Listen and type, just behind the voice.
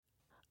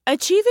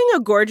Achieving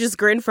a gorgeous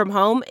grin from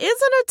home isn't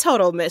a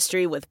total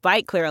mystery with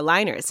Bite Clear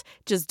aligners.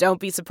 Just don't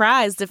be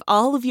surprised if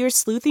all of your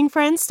sleuthing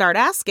friends start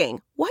asking,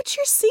 "What's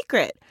your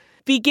secret?"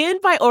 Begin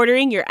by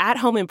ordering your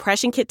at-home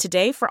impression kit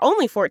today for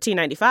only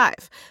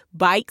 $14.95.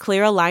 Bite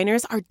Clear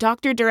aligners are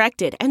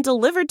doctor-directed and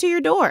delivered to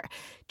your door.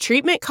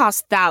 Treatment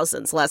costs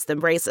thousands less than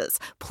braces.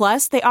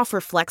 Plus, they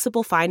offer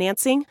flexible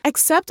financing,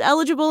 accept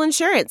eligible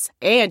insurance,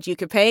 and you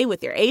can pay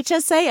with your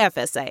HSA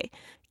FSA.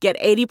 Get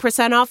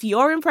 80% off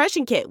your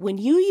impression kit when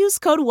you use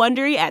code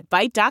WONDERY at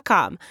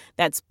Byte.com.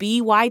 That's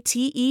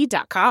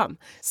BYTE.com.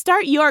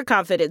 Start your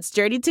confidence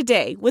journey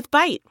today with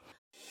Byte.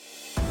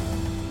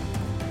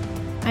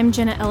 I'm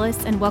Jenna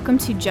Ellis, and welcome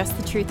to Just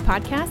the Truth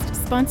podcast,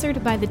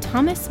 sponsored by the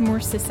Thomas More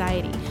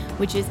Society,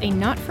 which is a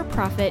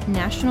not-for-profit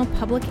national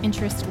public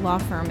interest law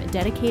firm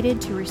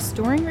dedicated to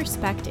restoring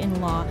respect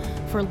in law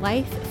for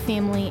life,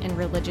 family, and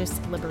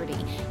religious liberty.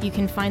 You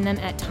can find them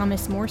at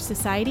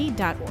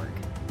thomasmoresociety.org.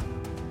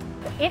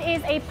 It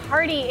is a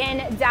party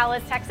in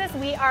Dallas, Texas.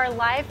 We are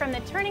live from the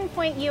Turning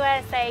Point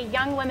USA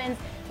Young Women's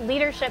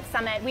Leadership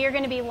Summit. We are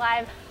going to be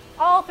live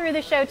all through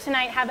the show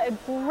tonight, have a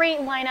great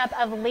lineup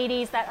of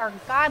ladies that are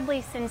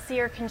godly,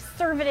 sincere,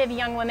 conservative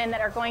young women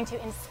that are going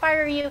to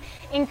inspire you,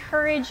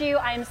 encourage you.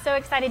 I am so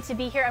excited to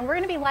be here, and we're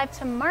going to be live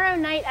tomorrow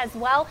night as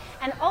well,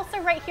 and also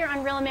right here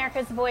on Real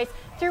America's Voice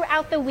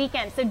throughout the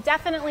weekend. So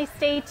definitely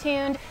stay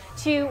tuned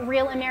to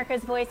Real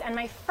America's Voice. And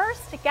my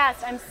first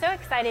guest, I'm so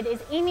excited,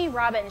 is Amy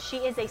Robbins. She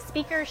is a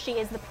speaker. She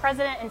is the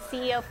president and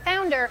CEO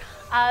founder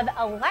of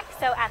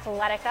Alexo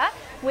Athletica,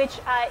 which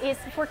is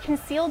for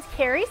concealed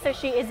carry. So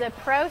she is a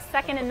pro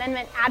Second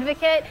Amendment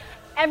advocate.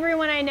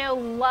 Everyone I know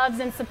loves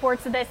and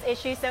supports this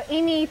issue. So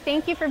Amy,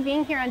 thank you for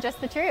being here on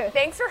Just the Truth.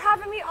 Thanks for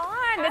having me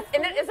on.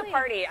 And it is a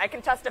party. I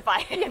can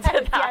testify to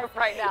that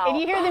right now. If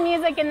you hear the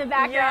music in the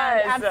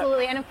background,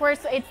 absolutely. And of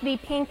course, it's the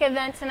pink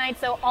event tonight,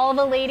 so all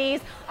the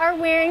ladies are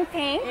wearing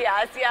pink.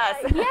 Yes.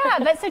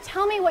 But so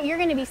tell me what you're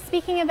going to be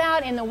speaking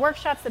about in the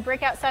workshops, the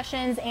breakout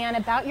sessions, and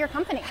about your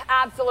company.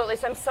 Absolutely.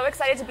 So I'm so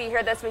excited to be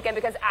here this weekend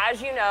because,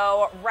 as you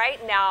know, right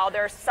now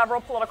there are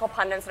several political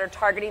pundits that are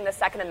targeting the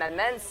Second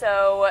Amendment.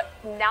 So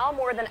now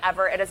more than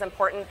ever, it is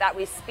important that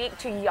we speak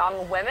to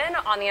young women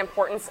on the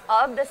importance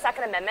of the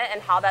Second Amendment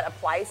and how that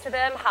applies to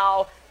them,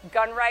 how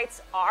gun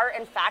rights are,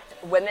 in fact,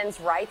 women's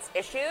rights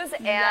issues.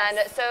 And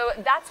so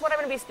that's what I'm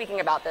going to be speaking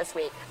about this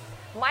week.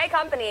 My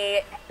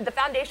company, the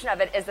foundation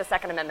of it is the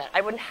Second Amendment.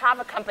 I wouldn't have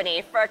a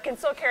company for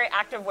concealed carry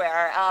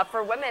activewear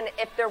for women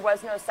if there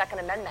was no Second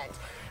Amendment.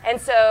 And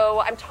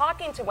so I'm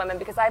talking to women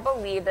because I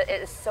believe that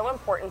it is so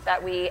important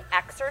that we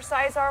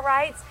exercise our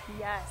rights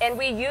and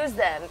we use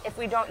them. If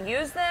we don't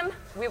use them,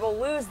 we will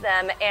lose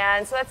them.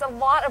 And so that's a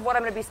lot of what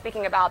I'm going to be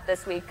speaking about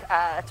this week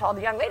to all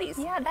the young ladies.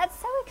 Yeah, that's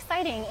so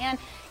exciting. And,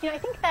 I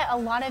think that a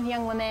lot of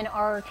young women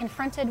are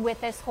confronted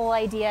with this whole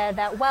idea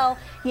that,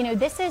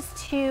 this is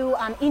too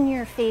in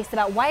your face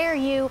about why are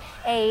you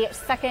a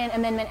Second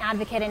Amendment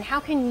advocate and how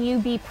can you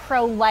be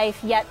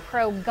pro-life yet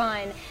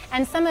pro-gun?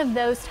 And some of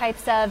those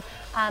types of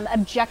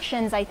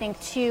objections, I think,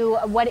 to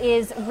what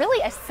is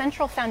really a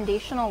central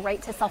foundational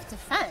right to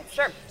self-defense.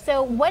 Sure.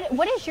 So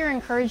what is your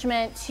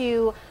encouragement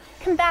to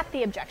combat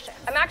the objections?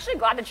 I'm actually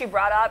glad that you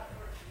brought up,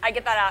 I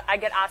get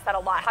asked that a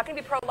lot. How can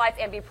you be pro-life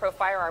and be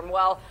pro-firearm?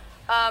 Well,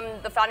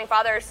 the founding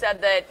fathers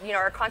said that,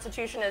 our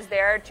Constitution is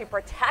there to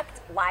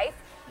protect life,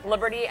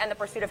 liberty, and the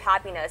pursuit of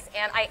happiness.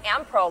 And I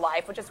am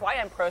pro-life, which is why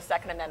I'm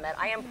pro-Second Amendment.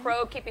 I am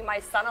pro keeping my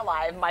son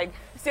alive, my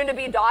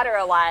soon-to-be daughter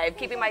alive,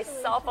 keeping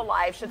myself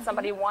alive should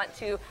somebody want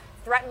to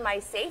threaten my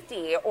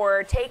safety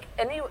or take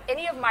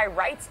any of my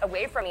rights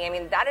away from me. I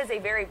mean, that is a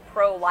very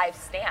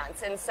pro-life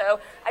stance. And so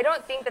I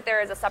don't think that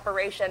there is a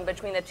separation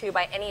between the two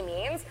by any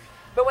means.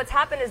 But what's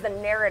happened is the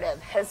narrative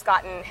has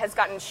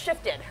gotten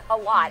shifted a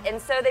lot.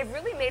 And so they've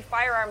really made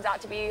firearms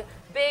out to be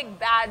big,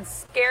 bad,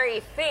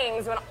 scary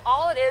things when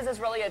all it is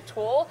really a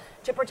tool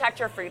to protect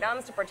your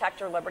freedoms, to protect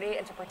your liberty,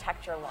 and to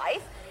protect your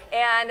life.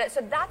 And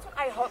so that's what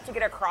I hope to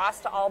get across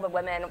to all the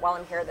women while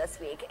I'm here this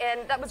week.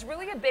 And that was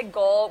really a big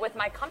goal with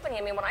my company.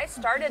 I mean, when I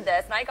started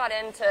this and I got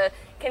into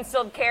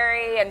concealed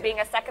carry and being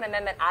a Second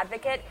Amendment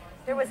advocate,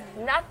 there was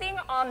nothing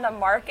on the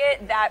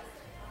market that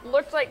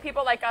looked like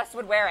people like us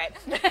would wear it.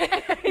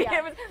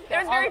 It was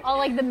very all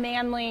like the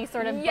manly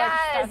sort of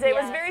stuff. It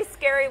was very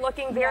scary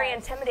looking, very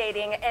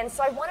intimidating, and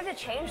so I wanted to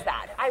change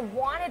that. I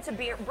wanted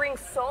to bring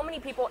so many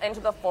people into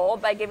the fold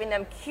by giving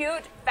them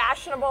cute,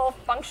 fashionable,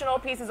 functional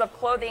pieces of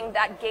clothing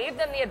that gave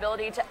them the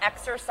ability to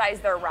exercise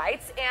their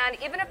rights. And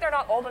even if they're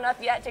not old enough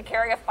yet to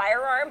carry a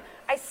firearm,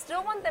 I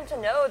still want them to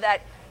know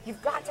that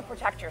you've got to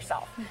protect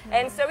yourself.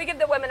 And so we give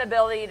the women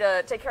ability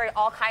to carry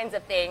all kinds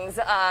of things,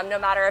 no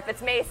matter if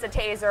it's mace, a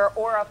taser,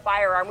 or a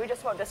firearm. We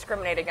just won't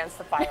discriminate against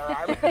the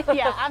firearm.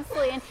 Yeah,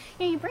 absolutely.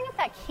 And you bring up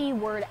that key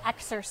word,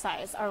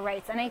 exercise our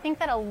rights. And I think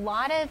that a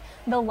lot of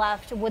the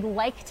left would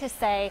like to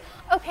say,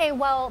 okay,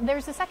 well,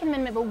 there's the Second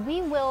Amendment, but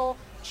we will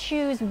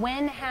choose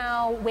when,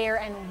 how, where,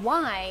 and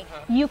why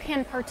you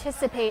can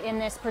participate in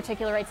this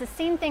particular right. It's the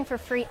same thing for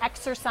free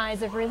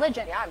exercise of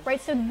religion,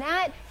 right? So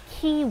that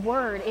key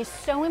word is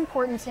so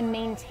important to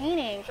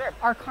maintaining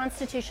our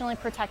constitutionally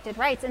protected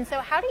rights. And so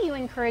how do you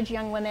encourage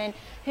young women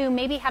who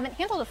maybe haven't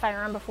handled a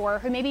firearm before,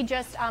 who maybe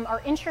just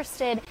are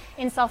interested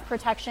in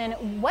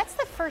self-protection? What's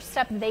the first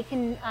step they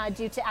can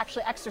do to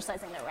actually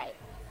exercising their right?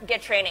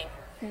 Get training.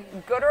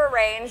 Go to a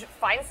range,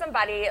 find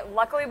somebody.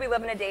 Luckily, we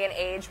live in a day and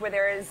age where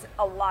there is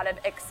a lot of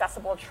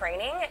accessible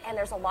training, and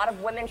there's a lot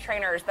of women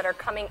trainers that are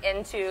coming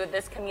into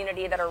this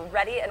community that are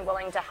ready and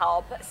willing to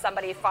help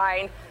somebody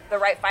find the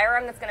right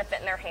firearm that's going to fit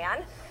in their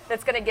hand,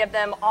 that's going to give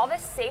them all the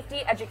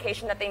safety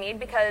education that they need,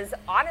 because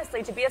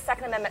honestly, to be a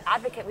Second Amendment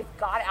advocate, we've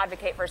got to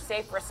advocate for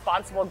safe,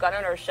 responsible gun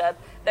ownership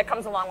that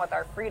comes along with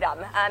our freedom.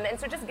 And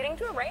so just getting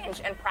to a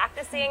range and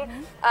practicing.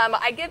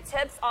 I give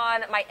tips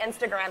on my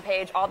Instagram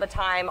page all the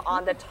time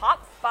on the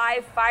top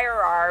 5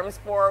 firearms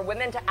for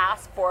women to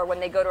ask for when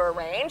they go to a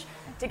range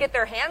to get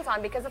their hands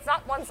on, because it's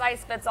not one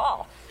size fits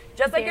all.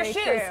 Just like your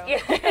shoes.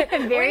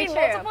 Very we need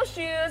multiple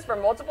shoes for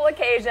multiple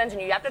occasions,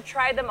 and you have to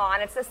try them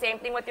on. It's the same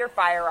thing with your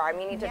firearm.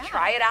 You need to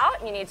try it out,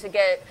 and you need to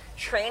get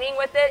training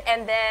with it.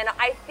 And then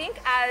I think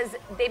as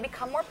they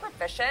become more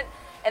proficient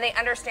and they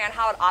understand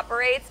how it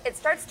operates, it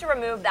starts to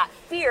remove that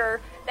fear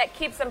that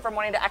keeps them from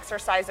wanting to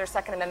exercise their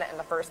Second Amendment in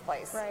the first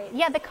place. Right.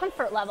 Yeah, the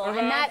comfort level. And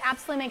that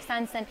absolutely makes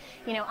sense. And,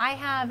 you know, I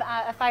have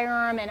a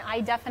firearm, and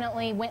I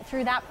definitely went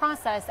through that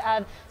process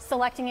of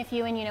selecting a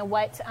few, and, you know,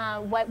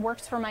 what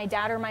works for my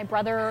dad or my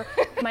brother,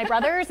 my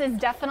brothers is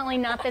definitely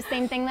not the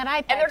same thing that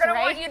I picked. And they're going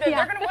to want you to,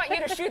 they're going to want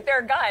you to shoot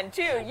their gun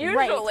too,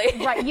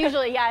 usually. Right.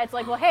 Usually, yeah. It's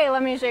like, well, hey,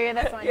 let me show you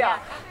this one.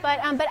 But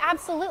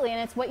absolutely. And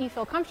it's what you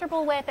feel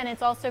comfortable with. And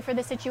it's also for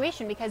the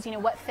situation, because, you know,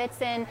 what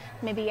fits in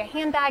maybe a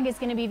handbag is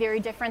going to be very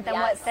different than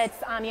what fits,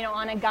 you know,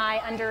 on a guy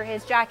under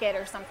his jacket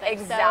or something.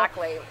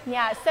 Exactly.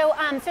 So,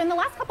 so in the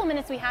last couple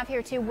minutes we have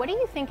here too, what do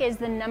you think is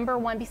the number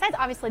one, besides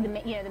obviously the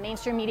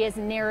mainstream media's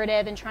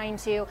narrative and trying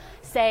to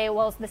say,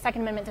 well, the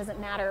Second Amendment doesn't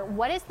matter,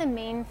 what is the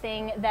main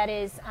thing that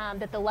is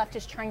that the left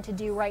is trying to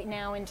do right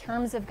now in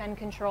terms of gun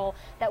control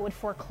that would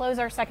foreclose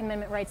our Second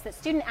Amendment rights that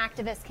student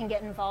activists can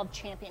get involved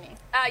championing?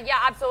 Yeah,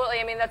 absolutely.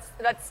 I mean,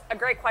 that's a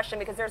great question,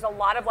 because there's a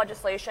lot of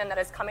legislation that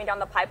is coming down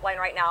the pipeline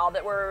right now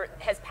that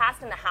has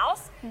passed in the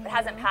House but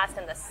hasn't passed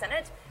in the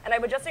Senate. And I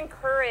would just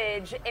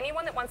encourage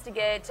anyone that wants to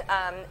get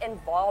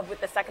involved with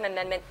the Second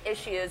Amendment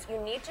issues, you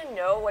need to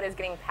know what is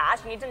getting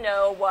passed. You need to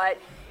know what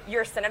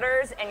your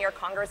senators and your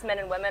congressmen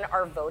and women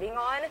are voting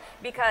on,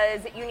 because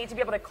you need to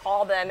be able to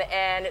call them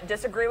and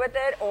disagree with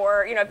it,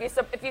 or, you know,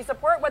 if you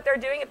support what they're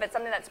doing, if it's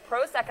something that's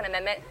pro Second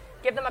Amendment,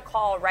 give them a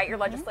call, write your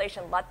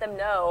legislation, let them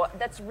know.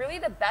 That's really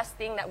the best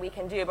thing that we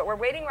can do. But we're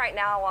waiting right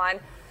now on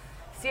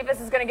see if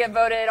this is going to get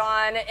voted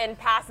on and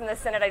pass in the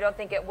Senate. I don't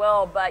think it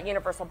will, but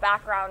universal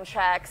background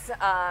checks.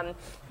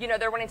 You know,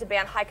 they're wanting to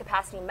ban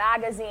high-capacity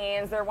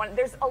magazines.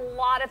 There's a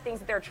lot of things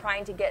that they're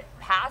trying to get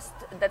passed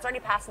that's already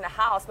passed in the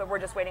House, but we're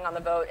just waiting on the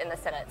vote in the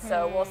Senate.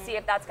 So we'll see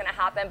if that's going to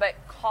happen. But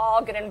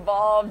call, get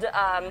involved.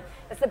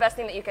 It's the best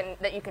thing that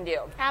you can do.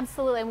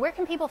 Absolutely. And where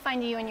can people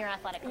find you in your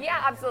athletic program?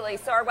 Yeah, absolutely.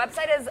 So our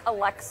website is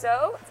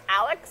Alexo. It's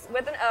Alex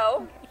with an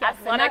O. Yes,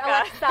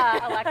 Athletica.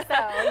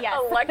 Alexo. Yes.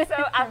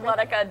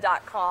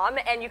 AlexoAthletica.com.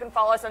 And you can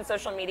follow us on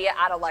social media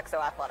at Alexo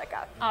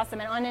Athletica. Awesome.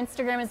 And on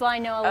Instagram as well. I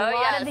know a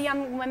lot of the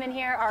young women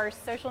here are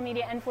social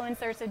media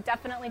influencers, so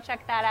definitely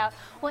check that out.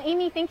 Well,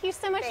 Amy, thank you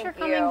so much for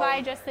coming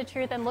by Just the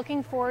Truth, and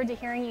looking forward to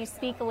hearing you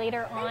speak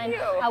later on.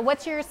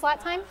 What's your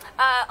slot time?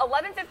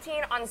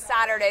 11:15 on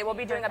Saturday. We'll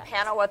be doing a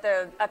panel with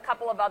a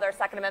couple of other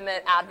Second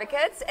Amendment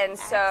advocates, and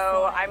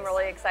so I'm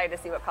really excited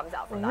to see what comes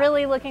out from that.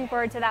 Really looking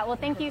forward to that. Well,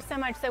 thank you so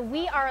much. So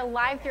we are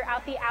live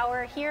throughout the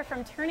hour here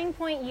from Turning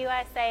Point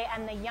USA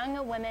and the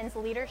Young Women's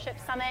Leadership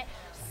Summit.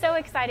 So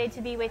excited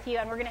to be with you,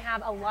 and we're going to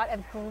have a lot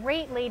of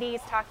great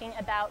ladies talking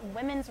about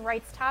women's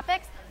rights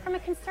topics from a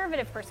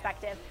conservative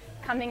perspective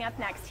coming up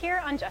next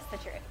here on Just the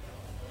Truth.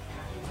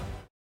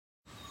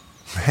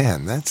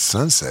 Man, that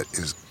sunset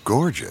is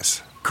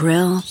gorgeous.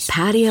 Grill,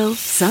 patio,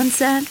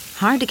 sunset.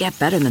 Hard to get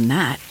better than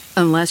that.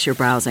 Unless you're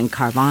browsing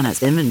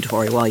Carvana's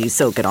inventory while you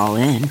soak it all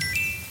in.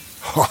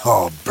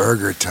 Oh,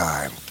 burger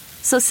time.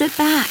 So sit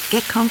back,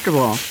 get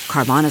comfortable.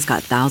 Carvana's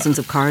got thousands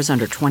of cars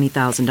under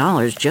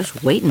 $20,000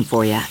 just waiting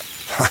for you.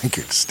 I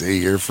could stay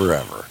here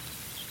forever.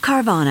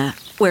 Carvana,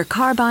 where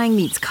car buying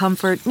meets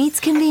comfort, meets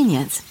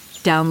convenience.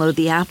 Download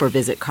the app or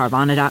visit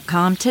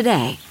Carvana.com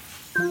today.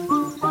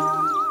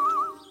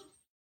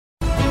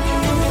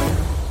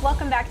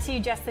 Welcome back to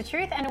Just the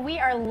Truth, and we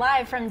are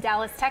live from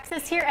Dallas,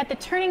 Texas, here at the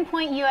Turning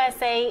Point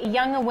USA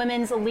Young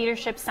Women's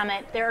Leadership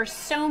Summit. There are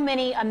so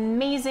many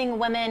amazing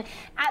women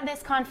at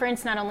this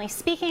conference, not only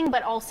speaking,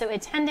 but also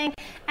attending,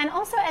 and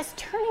also as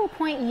Turning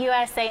Point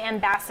USA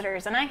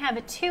ambassadors. And I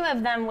have two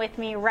of them with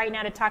me right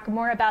now to talk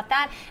more about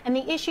that and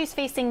the issues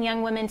facing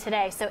young women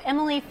today. So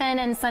Emily Finn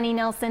and Sunny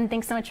Nelson,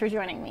 thanks so much for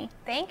joining me.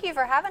 Thank you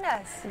for having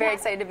us. Very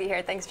excited to be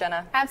here. Thanks,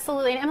 Jenna.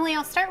 Absolutely. And Emily,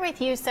 I'll start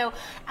with you. So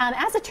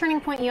as a Turning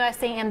Point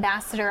USA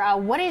ambassador,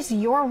 what is is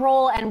your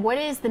role, and what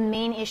is the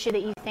main issue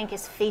that you think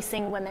is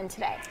facing women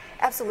today?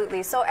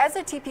 Absolutely. So as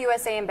a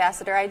TPUSA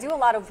ambassador, I do a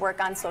lot of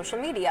work on social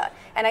media,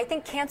 and I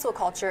think cancel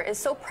culture is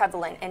so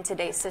prevalent in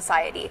today's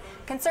society.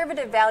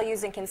 Conservative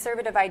values and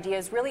conservative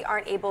ideas really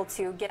aren't able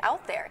to get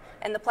out there.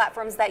 And the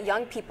platforms that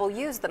young people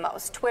use the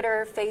most,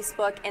 Twitter,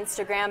 Facebook,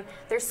 Instagram,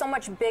 there's so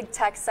much big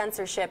tech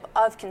censorship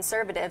of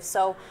conservatives.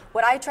 So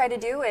what I try to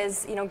do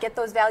is, get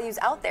those values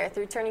out there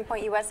through Turning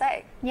Point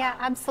USA. Yeah,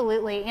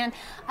 absolutely.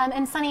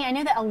 And Sunny, I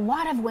know that a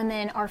lot of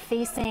women are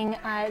facing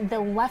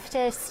the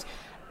leftist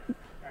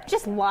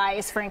just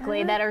lies,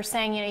 frankly, that are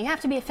saying, you have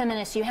to be a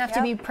feminist, you have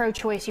to be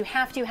pro-choice, you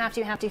have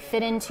to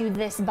fit into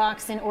this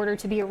box in order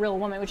to be a real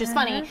woman, which is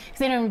funny because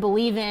they don't even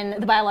believe in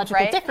the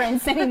biological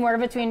difference anymore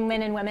between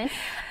men and women.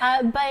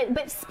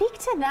 But speak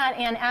to that,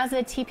 and as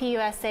a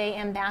TPUSA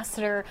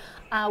ambassador,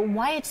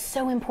 why it's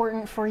so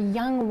important for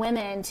young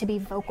women to be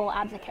vocal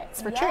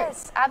advocates for truth.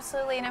 Yes,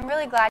 absolutely, and I'm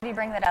really glad you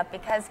bring that up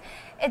because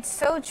it's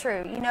so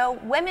true.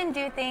 Women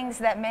do things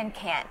that men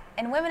can't,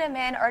 and women and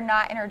men are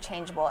not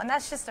interchangeable, and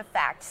that's just a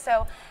fact.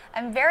 So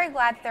I'm very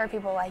glad that there are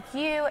people like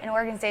you and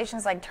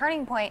organizations like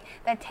Turning Point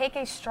that take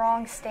a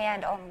strong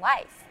stand on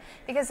life.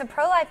 Because the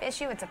pro-life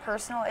issue, it's a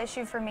personal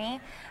issue for me.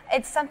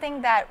 It's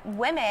something that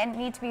women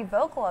need to be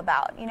vocal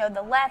about.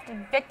 The left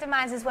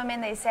victimizes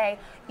women. They say,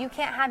 you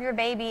can't have your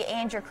baby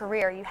and your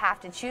career. You have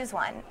to choose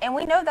one. And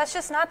we know that's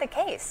just not the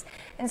case.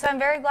 And so I'm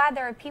very glad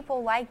there are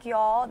people like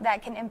y'all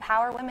that can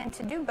empower women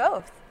to do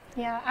both.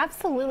 Yeah,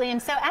 absolutely.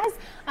 And so as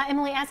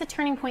Emily, as a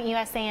Turning Point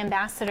USA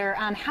ambassador,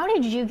 how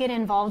did you get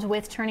involved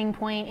with Turning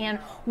Point, and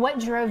what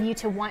drove you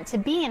to want to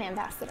be an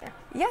ambassador?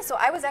 Yeah, so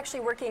I was actually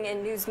working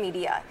in news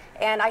media,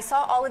 and I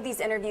saw all of these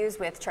interviews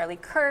with Charlie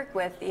Kirk,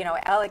 with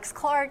Alex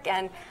Clark,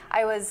 and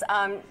I was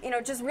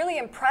just really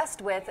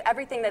impressed with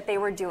everything that they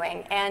were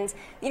doing. And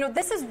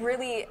this is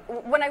really,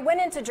 when I went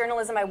into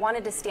journalism, I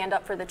wanted to stand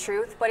up for the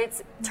truth, but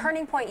it's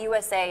Turning Point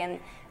USA, and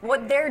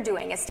what they're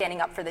doing is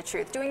standing up for the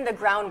truth, doing the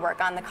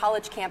groundwork on the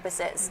college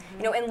campuses,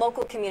 in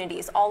local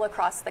communities all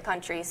across the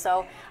country.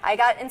 So I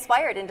got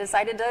inspired and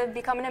decided to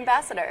become an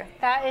ambassador.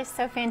 That is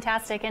so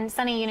fantastic. And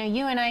Sunny,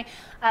 you and I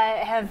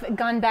have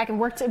gone back and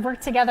worked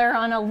together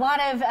on a lot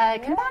of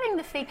combating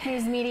the fake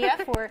news media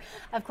for,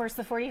 of course,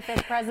 the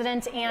 45th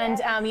president.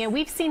 And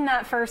we've seen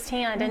that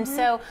firsthand. And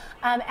so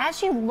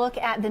as you look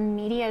at the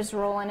media's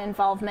role and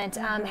involvement,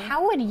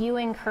 how would you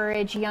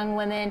encourage young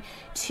women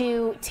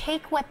to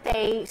take what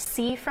they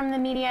see from the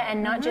media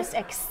and not just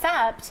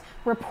accept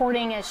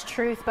reporting as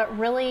truth, but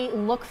really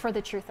look for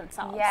the truth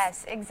themselves?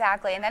 Yes,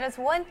 exactly. And that is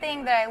one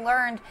thing that I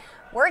learned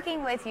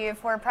working with you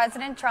for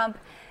President Trump.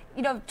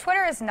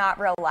 Twitter is not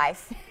real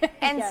life.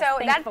 And yes, so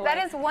thankfully.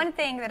 that is one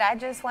thing that I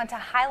just want to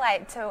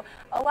highlight to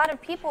a lot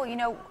of people.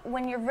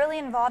 When you're really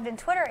involved in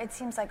Twitter, it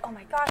seems like, oh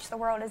my gosh, the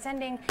world is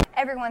ending,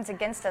 everyone's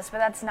against us, but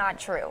that's not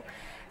true.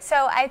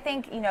 So I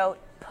think,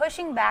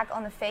 pushing back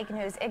on the fake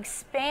news,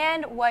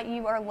 expand what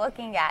you are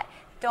looking at.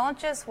 Don't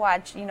just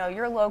watch,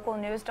 your local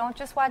news. Don't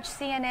just watch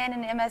CNN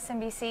and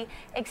MSNBC.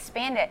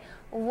 Expand it.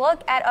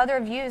 Look at other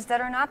views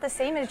that are not the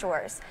same as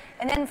yours.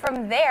 And then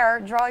from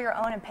there, draw your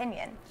own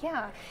opinion.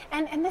 Yeah,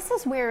 and this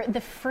is where the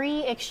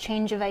free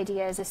exchange of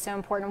ideas is so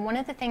important. One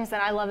of the things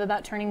that I love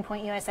about Turning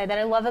Point USA, that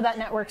I love about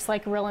networks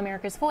like Real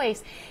America's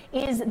Voice,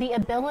 is the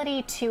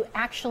ability to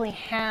actually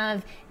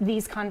have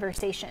these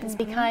conversations.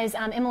 Because,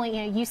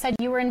 Emily, you said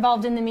you were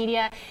involved in the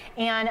media,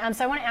 and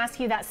so I want to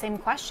ask you that same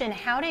question.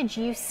 How did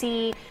you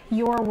see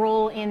your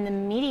role in the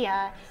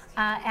media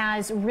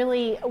as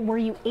really, were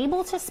you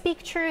able to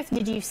speak truth?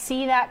 Did you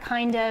see that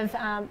kind of,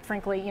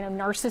 frankly,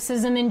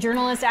 narcissism in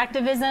journalist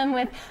activism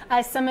with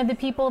some of the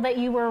people that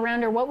you were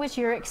around, or what was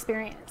your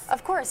experience?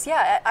 Of course,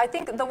 yeah. I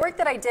think the work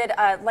that I did,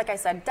 like I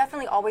said,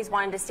 definitely always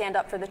wanted to stand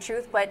up for the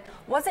truth, but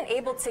wasn't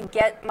able to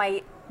get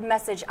my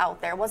message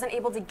out there, wasn't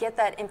able to get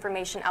that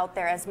information out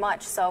there as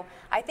much. So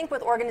I think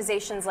with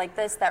organizations like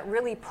this that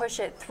really push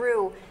it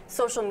through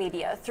social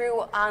media,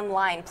 through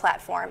online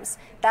platforms,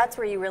 that's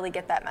where you really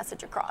get that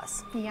message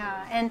across.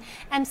 Yeah,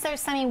 and so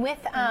Sunny,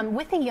 with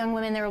the young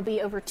women, there will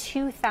be over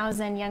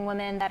 2,000 young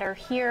women that are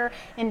here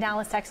in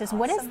Dallas, Texas. Awesome.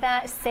 What does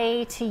that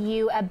say to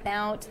you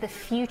about the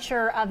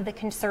future of the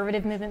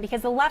conservative movement?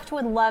 Because the left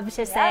would love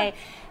to say,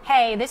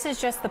 hey, this is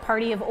just the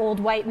party of old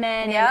white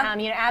men. Yeah.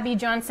 And, Abby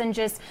Johnson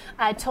just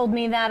told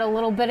me that a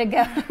little bit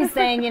ago,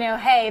 saying,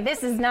 hey,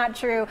 this is not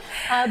true.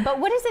 But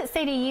what does it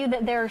say to you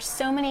that there are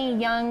so many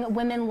young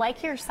women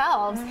like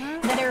yourselves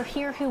that are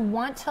here who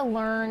want to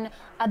learn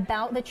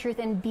about the truth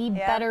and be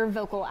better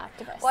vocal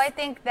activists? Well, I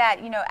think that,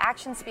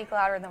 actions speak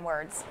louder than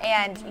words.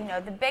 And,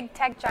 the big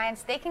tech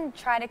giants, they can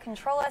try to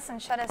control us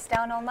and shut us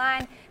down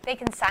online. They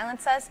can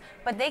silence us,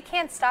 but they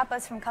can't stop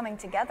us from coming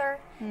together.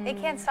 They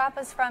can't stop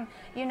us from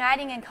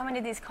uniting and coming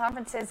to these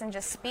conferences and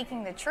just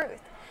speaking the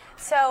truth.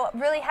 So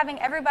really having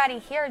everybody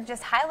here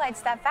just highlights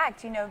that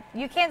fact.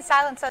 You can't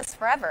silence us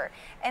forever.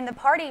 And the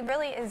party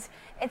really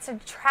it's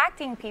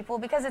attracting people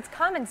because it's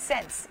common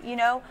sense.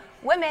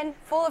 Women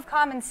full of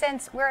common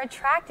sense, we're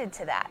attracted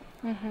to that.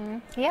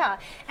 Yeah.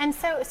 And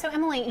so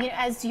Emily,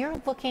 as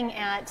you're looking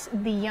at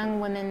the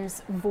young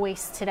women's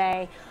voice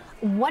today,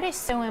 what is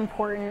so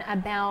important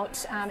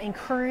about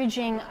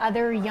encouraging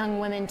other young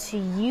women to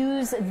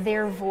use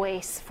their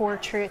voice for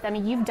truth? I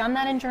mean, you've done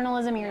that in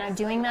journalism. You're now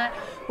doing that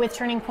with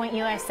Turning Point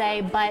USA.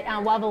 But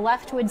while the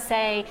left would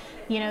say,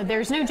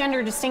 there's no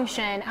gender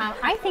distinction,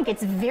 I think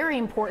it's very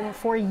important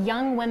for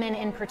young women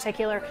in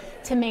particular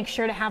to make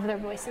sure to have their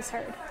voices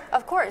heard.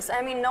 Of course.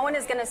 I mean, no one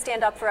is going to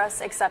stand up for us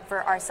except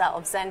for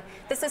ourselves. And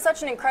this is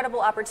such an incredible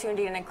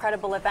opportunity, an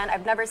incredible event.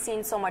 I've never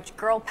seen so much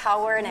girl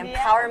power and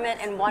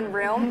empowerment in one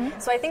room.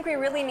 So I think we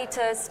really need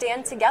to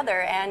stand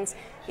together and,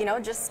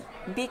 just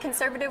be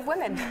conservative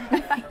women.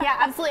 Yeah,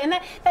 absolutely.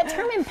 And that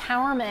term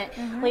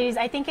empowerment, ladies,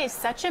 I think is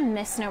such a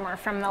misnomer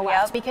from the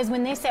left, because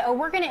when they say,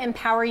 we're going to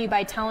empower you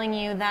by telling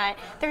you that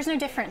there's no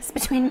difference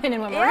between men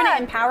and women. We're going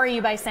to empower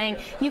you by saying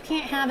you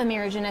can't have a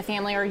marriage and a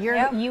family, or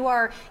you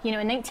are, a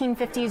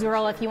 1950s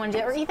girl if you want to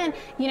do it, or even,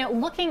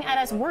 looking at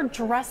us, we're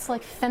dressed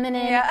like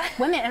feminine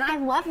women. And I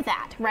love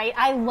that, right?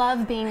 I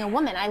love being a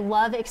woman. I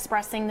love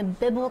expressing the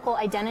biblical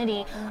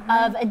identity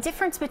of a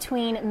difference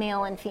between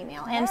male and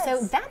female. And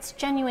so that's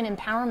genuine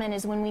empowerment,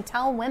 is when we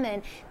tell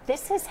women,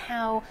 this is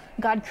how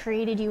God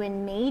created you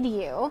and made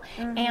you.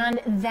 And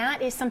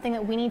that is something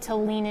that we need to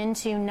lean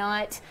into,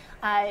 not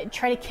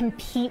try to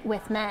compete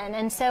with men.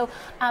 And so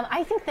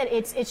I think that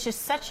it's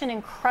just such an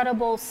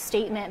incredible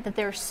statement that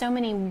there are so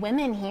many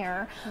women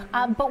here.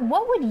 But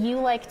what would you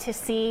like to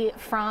see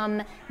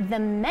from the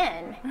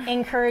men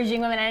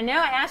encouraging women? I know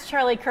I asked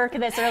Charlie Kirk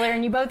this earlier,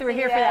 and you both were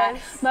here for that.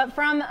 But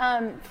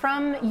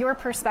from your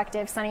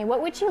perspective, Sunny,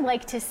 what would you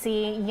like to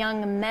see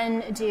young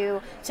men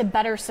do to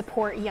better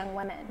support young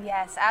women?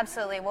 Yes,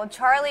 absolutely. Well,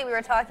 Charlie, we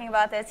were talking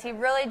about this. He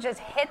really just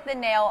hit the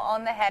nail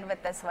on the head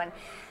with this one.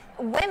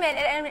 Women,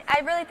 and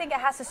I really think it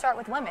has to start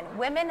with women.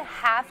 Women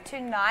have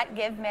to not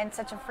give men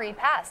such a free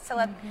pass to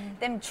let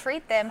them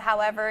treat them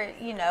however,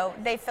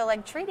 they feel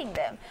like treating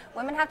them.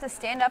 Women have to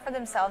stand up for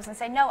themselves and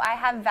say, no, I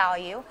have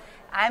value.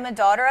 I'm a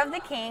daughter of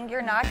the king.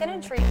 You're not going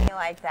to treat me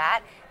like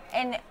that.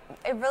 And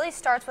it really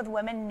starts with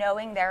women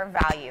knowing their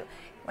value.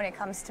 When it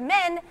comes to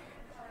men,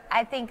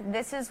 I think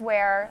this is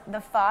where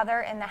the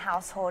father in the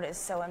household is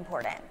so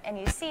important. And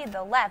you see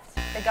the left,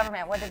 the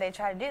government, what do they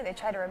try to do? They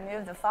try to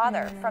remove the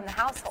father from the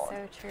household.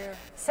 So true.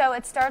 So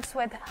it starts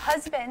with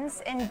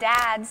husbands and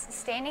dads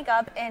standing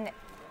up and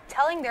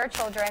telling their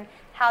children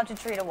how to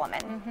treat a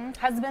woman.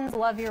 Husbands,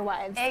 love your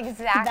wives.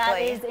 Exactly.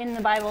 That is in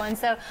the Bible. And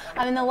so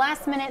in the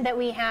last minute that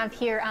we have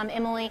here,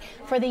 Emily,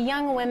 for the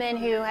young women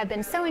who have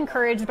been so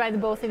encouraged by the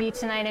both of you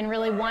tonight and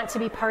really want to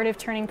be part of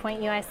Turning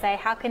Point USA,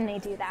 how can they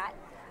do that?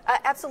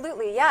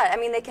 Absolutely, yeah. I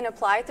mean, they can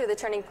apply through the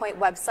Turning Point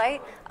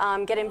website,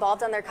 get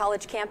involved on their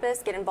college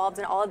campus, get involved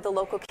in all of the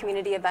local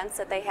community events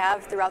that they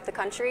have throughout the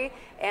country,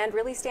 and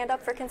really stand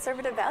up for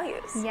conservative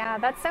values. Yeah,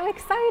 that's so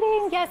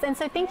exciting. Yes, and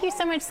so thank you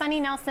so much, Sunny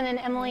Nelson and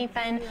Emily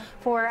Fenn,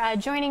 for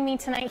joining me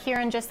tonight here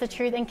on Just the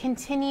Truth, and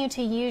continue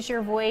to use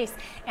your voice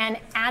and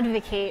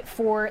advocate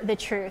for the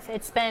truth.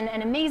 It's been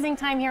an amazing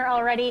time here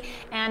already,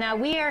 and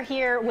we are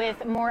here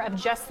with more of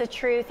Just the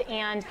Truth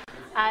and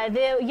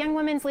the Young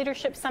Women's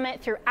Leadership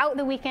Summit throughout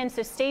the weekend,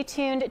 so stay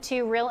tuned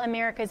to Real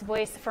America's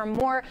Voice for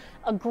more.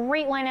 A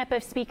great lineup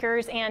of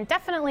speakers, and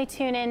definitely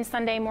tune in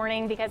Sunday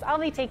morning, because I'll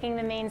be taking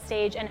the main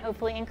stage and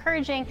hopefully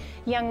encouraging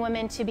young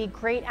women to be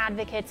great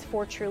advocates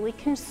for truly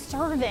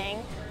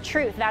conserving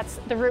truth. That's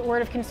the root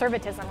word of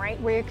conservatism, right?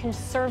 Where you're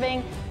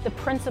conserving the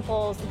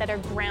principles that are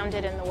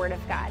grounded in the Word of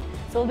God.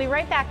 So we'll be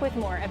right back with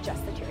more of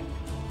Just the Truth.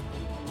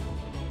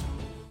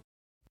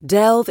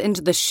 Delve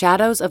into the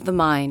shadows of the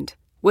mind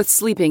with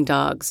Sleeping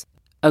Dogs,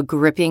 a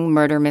gripping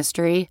murder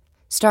mystery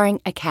starring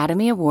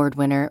Academy Award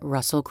winner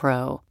Russell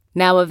Crowe.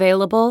 Now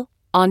available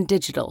on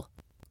digital.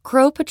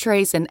 Crowe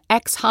portrays an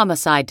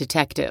ex-homicide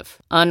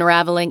detective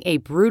unraveling a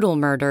brutal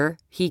murder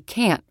he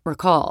can't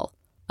recall.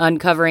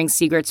 Uncovering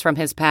secrets from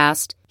his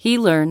past, he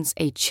learns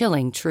a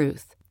chilling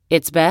truth.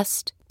 It's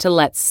best to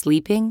let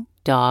sleeping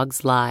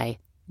dogs lie.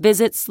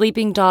 Visit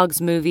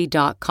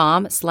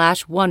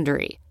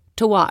sleepingdogsmovie.com/Wondery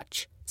to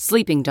watch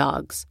Sleeping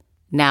Dogs,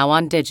 now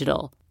on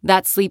digital.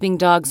 That's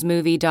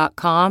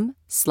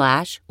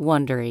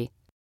sleepingdogsmovie.com/Wondery.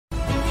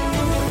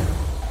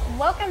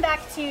 Welcome back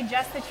to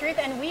Just the Truth,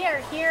 and we are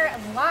here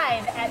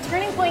live at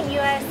Turning Point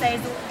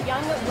USA's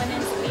Young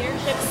Women's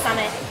Leadership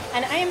Summit,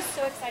 and I am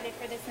so excited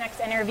for this next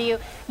interview.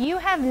 You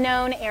have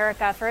known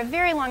Erica for a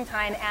very long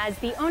time as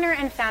the owner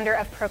and founder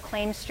of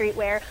Proclaim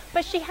Streetwear,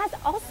 but she has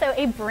also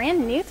a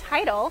brand new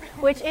title,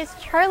 which is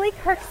Charlie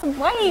Kirk's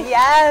wife.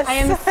 Yes. I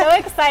am so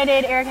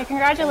excited, Erica.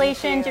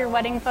 Congratulations. Your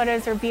wedding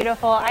photos are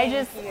beautiful. I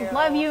just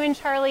love you and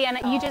Charlie, and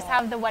you just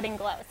have the wedding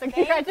glow. So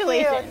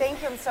congratulations.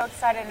 Thank you. I'm so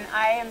excited, and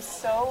I am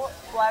so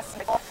blessed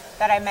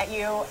that I met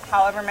you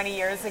however many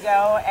years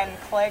ago and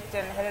clicked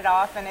and hit it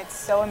off, and it's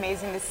so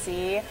amazing to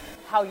see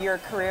how your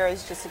career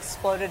has just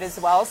exploded as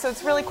well. So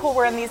it's really cool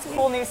we're in these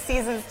cool new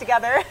seasons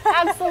together.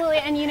 Absolutely,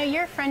 and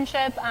your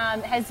friendship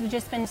has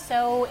just been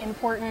so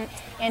important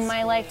in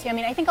my life too. I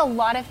mean, I think a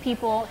lot of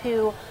people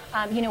who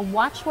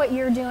watch what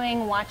you're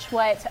doing, watch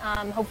what,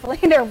 hopefully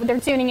they're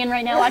tuning in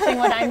right now, watching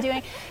what I'm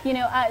doing.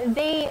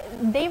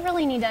 They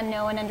really need to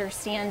know and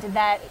understand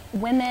that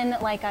women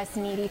like us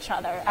need each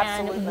other.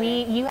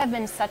 Absolutely. And you have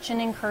been such an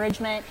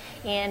encouragement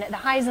in the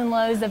highs and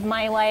lows of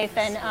my life,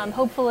 and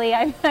hopefully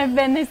I've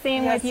been the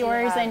same with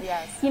yours. And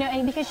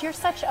and because you're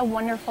such a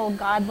wonderful,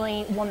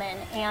 godly woman,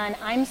 and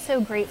I'm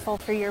so grateful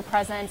for your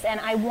presence. And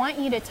I want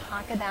you to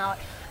talk about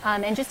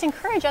and just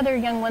encourage other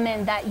young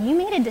women that you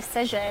made a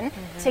decision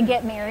to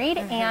get married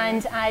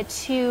and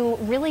to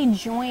really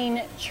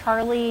join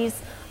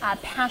Charlie's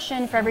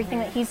passion for everything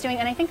that he's doing.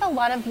 And I think a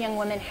lot of young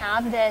women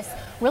have this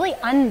really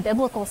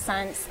unbiblical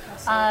sense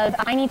of,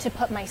 I need to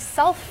put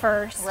myself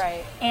first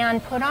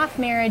and put off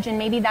marriage, and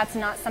maybe that's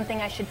not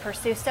something I should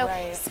pursue. So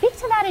speak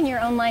to that in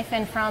your own life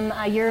and from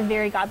your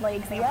very godly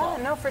example.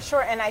 Yeah, no, for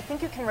sure. And I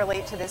think you can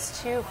relate to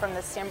this too from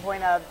the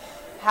standpoint of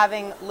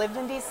having lived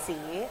in D.C.,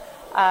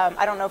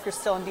 I don't know if you're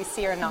still in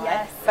D.C. or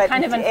not, but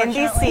kind of in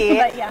D.C.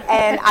 But yeah.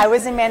 And I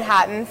was in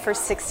Manhattan for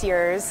 6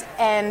 years,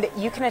 and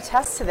you can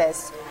attest to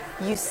this.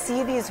 You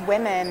see these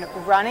women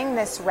running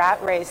this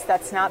rat race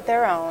that's not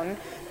their own,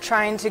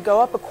 trying to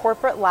go up a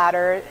corporate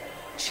ladder,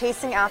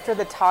 chasing after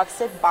the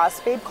toxic boss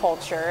babe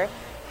culture,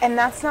 and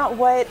that's not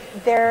what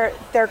they're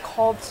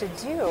called to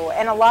do.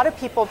 And a lot of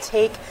people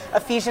take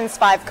Ephesians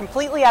 5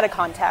 completely out of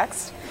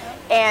context.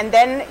 And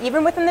then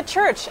even within the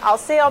church,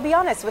 I'll be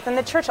honest, within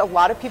the church, a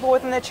lot of people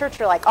within the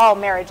church are like, oh,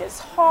 marriage is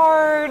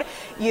hard.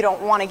 You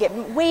don't want to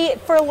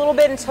wait for a little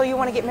bit until you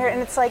want to get married.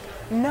 And it's like,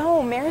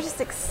 no, marriage is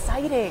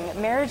exciting.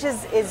 Marriage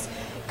is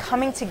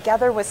coming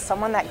together with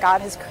someone that God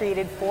has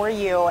created for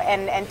you,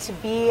 and to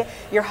be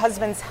your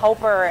husband's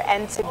helper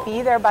and to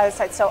be there by the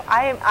side. So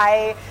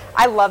I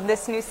love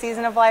this new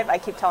season of life. I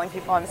keep telling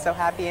people I'm so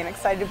happy and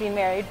excited to be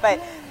married, but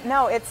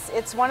no,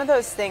 it's one of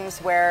those things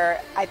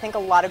where I think a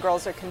lot of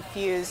girls are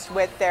confused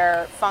with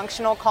their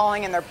functional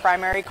calling and their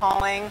primary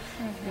calling,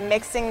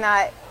 mixing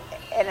that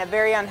in a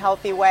very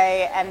unhealthy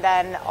way, and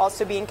then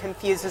also being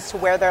confused as to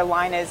where their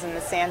line is in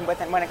the sand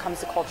when it comes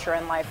to culture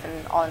and life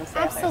and all in the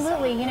sand.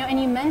 Absolutely. And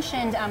you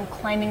mentioned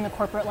climbing the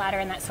corporate ladder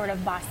and that sort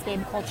of boss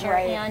babe culture,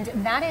 and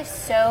that is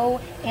so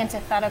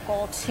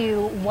antithetical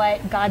to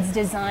what God's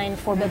design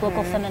for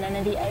biblical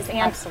femininity is.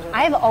 And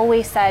I've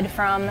always said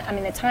from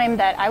the time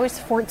that I was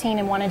 14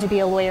 and wanted to be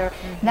a lawyer,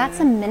 that's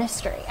a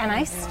ministry, and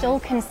I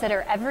still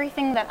consider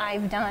everything that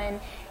I've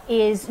done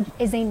is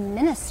a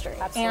ministry.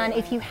 Absolutely. And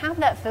if you have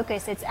that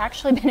focus, it's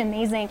actually been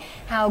amazing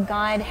how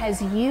God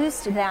has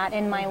used that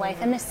in my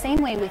life, in the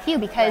same way with you,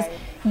 because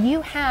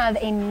you have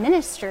a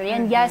ministry,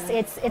 and yes,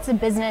 it's a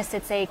business,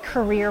 it's a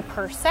career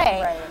per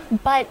se,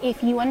 but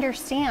if you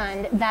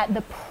understand that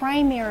the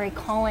primary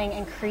calling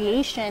and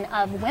creation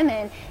of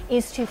women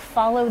is to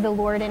follow the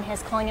Lord in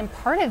his calling, and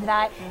part of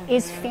that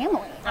is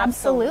family.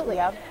 Absolutely.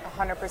 Yep,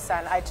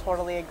 100%. I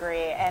totally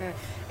agree.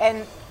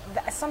 And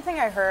something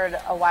I heard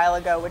a while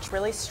ago, which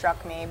really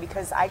struck me,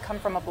 because I come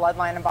from a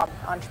bloodline of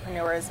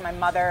entrepreneurs. My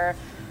mother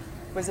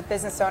was a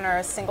business owner,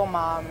 a single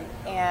mom,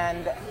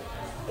 and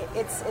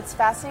it's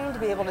fascinating to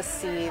be able to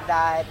see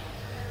that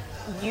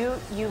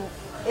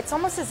it's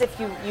almost as if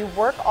you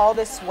work all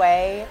this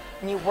way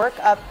and you work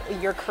up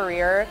your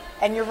career,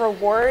 and your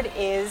reward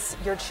is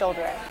your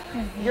children.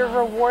 Your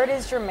reward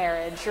is your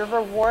marriage. Your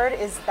reward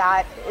is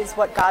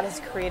what God has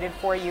created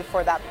for you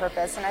for that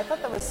purpose. And I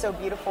thought that was so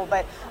beautiful.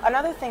 But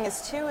another thing is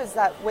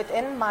that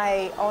within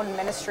my own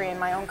ministry and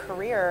my own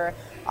career,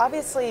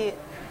 obviously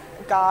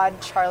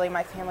God, Charlie,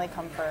 my family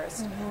come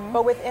first.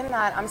 But within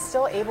that, I'm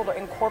still able to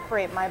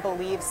incorporate my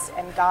beliefs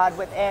and God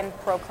within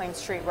Proclaim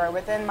Streetwear,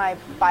 within my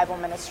Bible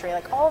ministry.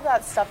 Like, all of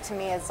that stuff to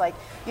me is like,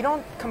 you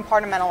don't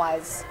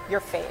compartmentalize your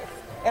faith.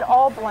 It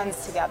all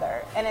blends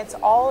together. And it's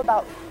all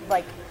about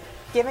like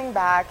giving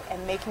back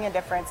and making a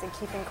difference and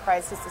keeping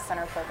Christ as the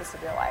center focus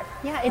of your life.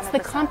 Yeah, it's 100%. The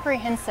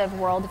comprehensive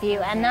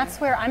worldview, and that's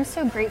where I'm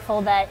so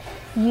grateful that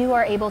you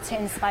are able to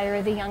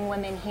inspire the young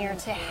women here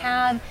to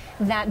have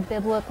that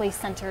biblically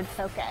centered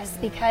focus,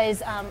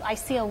 because I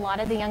see a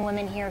lot of the young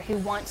women here who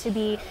want to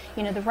be,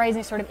 the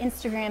rising sort of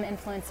Instagram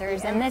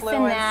influencers and this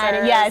and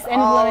that. Yes, influencer.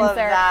 All of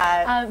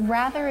that.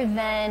 Rather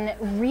than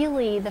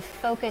really the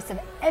focus of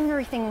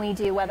everything we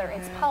do, whether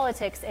it's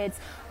politics, it's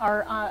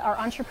our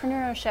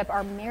entrepreneurship,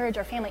 our marriage,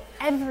 our family,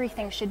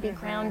 everything should be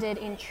grounded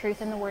in truth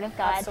and the Word of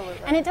God.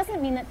 Absolutely. And it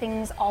doesn't mean that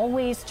things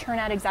always turn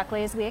out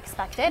exactly as we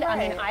expected. I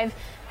mean, I've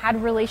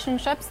had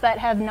relationships that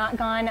have not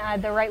gone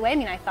the right way. I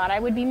mean, I thought I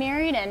would be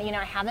married, and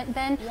I haven't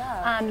been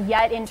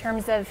yet, in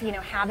terms of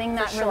having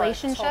that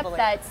relationship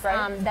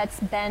that's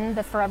been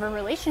the forever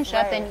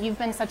relationship. And you've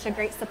been such a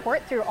great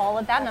support through all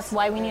of that, and that's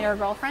why we need our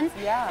girlfriends.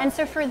 And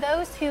so for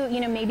those who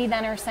maybe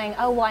then are saying,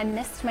 oh well, I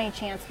missed my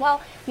chance.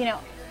 Well,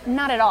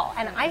 not at all.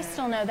 And I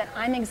still know that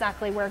I'm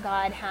exactly where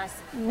God has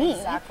me.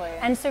 Exactly.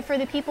 And so for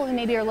the people who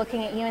maybe are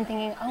looking at you and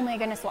thinking, oh my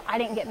goodness, well, I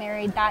didn't get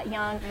married that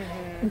young.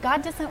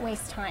 God doesn't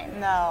waste time.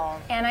 No.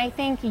 And I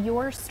think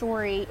your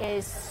story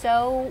is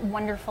so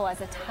wonderful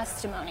as a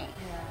testimony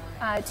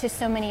to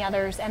so many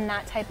others and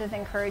that type of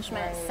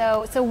encouragement.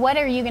 So what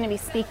are you going to be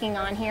speaking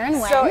on here and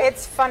when? So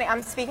it's funny,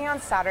 I'm speaking on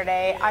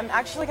Saturday. I'm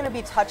actually going to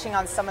be touching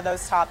on some of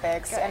those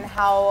topics and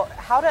how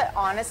to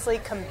honestly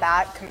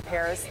combat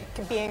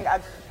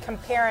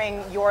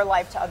comparing your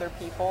life to other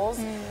people's,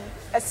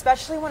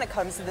 especially when it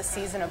comes to the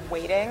season of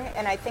waiting.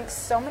 And I think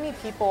so many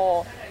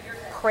people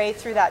pray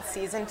through that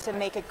season to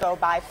make it go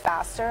by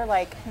faster.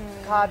 Like,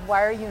 God,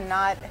 why are you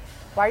not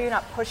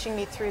pushing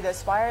me through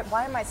this? Why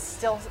do I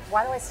still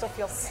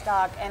feel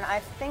stuck? And I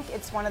think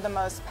it's one of the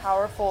most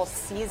powerful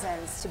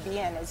seasons to be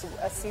in, is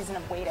a season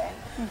of waiting.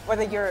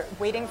 Whether you're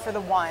waiting for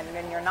the one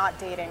and you're not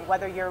dating,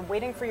 whether you're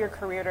waiting for your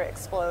career to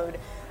explode.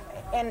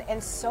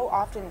 And so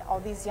often all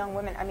these young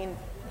women, I mean,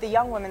 the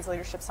Young Women's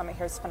Leadership Summit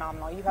here is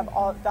phenomenal. You have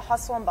all the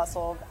hustle and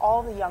bustle of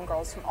all the young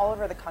girls from all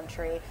over the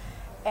country.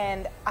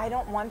 And I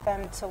don't want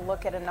them to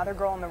look at another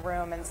girl in the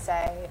room and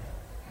say,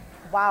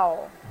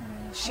 wow,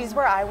 she's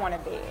where I want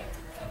to be.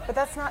 But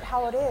that's not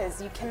how it is.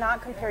 You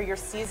cannot compare your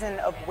season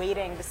of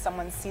waiting to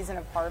someone's season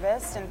of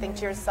harvest and think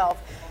to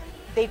yourself,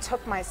 they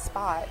took my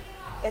spot.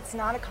 It's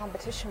not a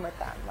competition with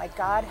them. Like,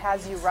 God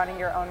has you running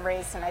your own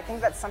race. And I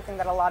think that's something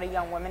that a lot of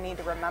young women need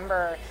to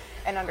remember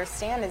and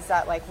understand, is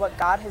that, like, what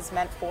God has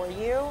meant for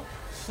you,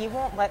 He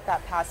won't let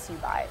that pass you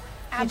by.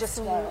 He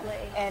just won't.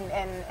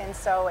 And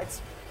so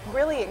it's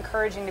really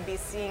encouraging to be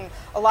seeing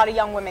a lot of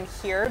young women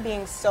here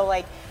being so,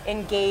 like,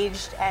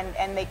 engaged,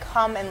 and they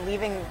come and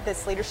leaving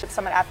this leadership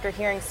summit after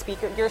hearing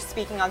you're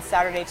speaking on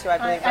Saturday too, I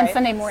believe, right? On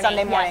Sunday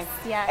morning.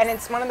 Yes. And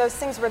it's one of those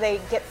things where they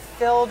get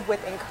filled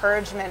with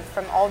encouragement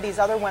from all these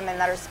other women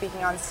that are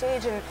speaking on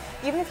stage. And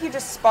even if you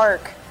just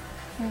spark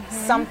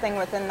something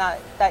within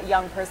that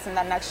young person,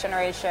 that next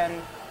generation,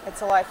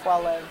 it's a life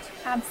well lived.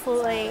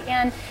 Absolutely.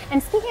 And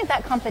speaking of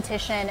that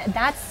competition,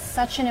 that's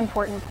such an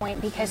important point,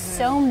 because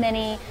so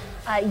many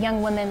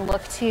young women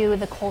look to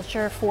the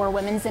culture for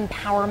women's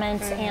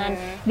empowerment and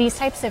these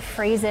types of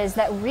phrases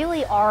that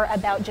really are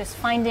about just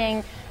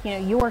finding,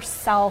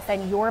 yourself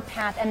and your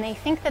path, and they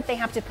think that they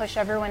have to push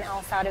everyone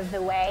else out of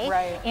the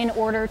way in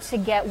order to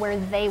get where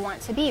they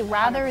want to be,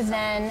 rather 100%.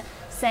 Than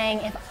saying,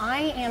 if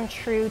I am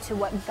true to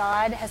what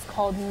God has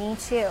called me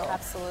to,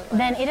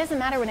 then it doesn't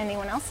matter what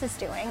anyone else is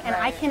doing, and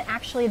I can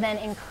actually then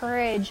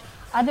encourage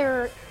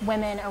other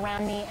women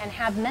around me and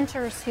have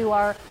mentors who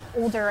are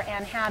older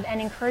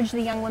and encourage the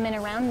young women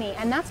around me.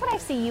 And that's what I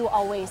see you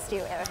always do,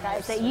 Erica,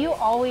 is that you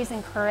always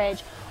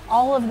encourage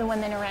all of the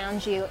women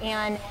around you.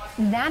 And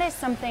that is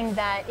something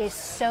that is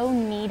so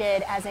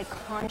needed as a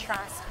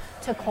contrast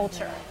to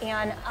culture.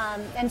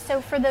 And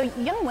so for the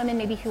young women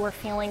maybe who are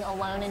feeling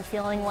alone and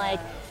feeling like,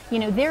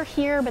 they're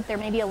here, but they're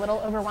maybe a little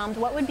overwhelmed,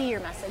 what would be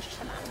your message to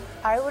them?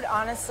 I would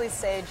honestly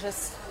say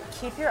just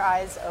keep your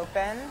eyes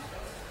open.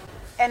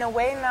 In a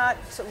way, not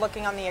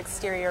looking on the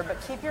exterior,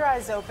 but keep your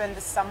eyes open to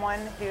someone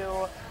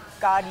who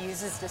God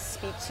uses to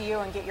speak to you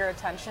and get your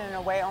attention in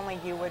a way only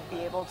you would be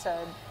able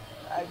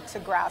to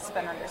grasp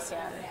and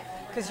understand.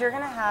 Because you're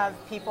going to have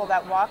people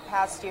that walk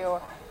past you,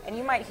 and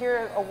you might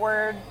hear a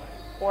word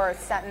or a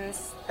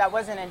sentence that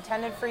wasn't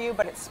intended for you,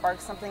 but it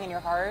sparks something in your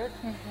heart.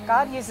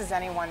 God uses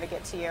anyone to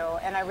get to you,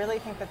 and I really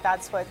think that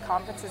that's what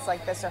conferences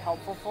like this are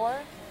helpful for,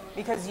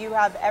 because you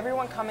have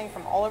everyone coming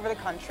from all over the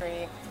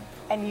country.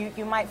 And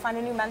you might find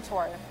a new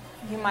mentor.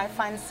 You might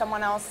find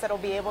someone else that'll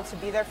be able to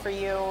be there for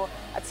you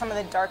at some of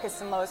the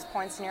darkest and lowest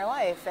points in your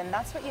life. And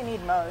that's what you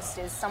need most,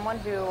 is someone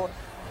who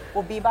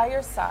will be by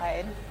your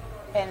side.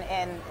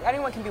 And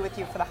anyone can be with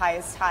you for the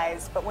highest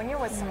highs, but when you're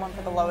with someone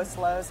for the lowest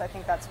lows, I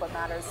think that's what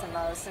matters the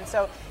most. And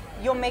so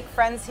you'll make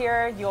friends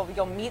here,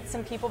 you'll meet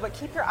some people, but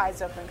keep your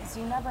eyes open, because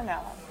you never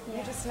know.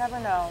 You just never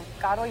know.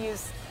 God will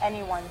use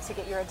anyone to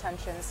get your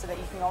attention, so that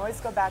you can always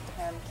go back to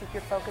Him, keep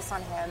your focus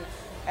on Him,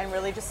 and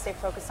really just stay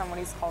focused on what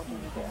He's called you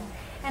to do.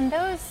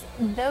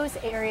 And those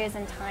areas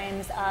and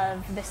times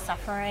of the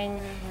suffering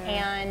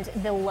and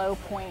the low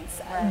points,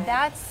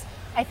 that's,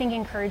 I think,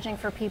 encouraging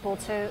for people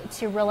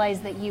to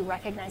realize that you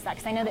recognize that.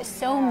 Because I know that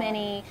so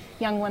many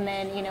young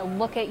women,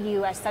 look at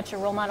you as such a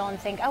role model and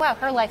think, oh wow,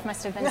 her life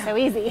must have been so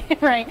easy,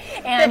 right?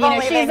 And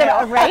she's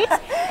right,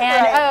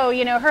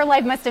 and her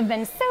life must have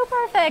been so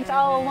perfect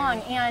all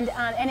along.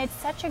 And it's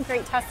such a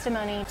great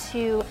testimony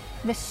to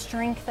the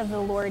strength of the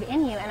Lord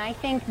in you. And I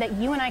think that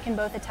you and I can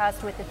both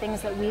attest with the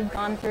things that we've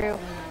gone through,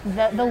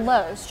 the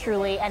lows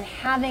truly, and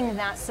having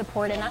that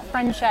support and that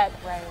friendship,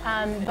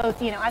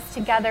 both us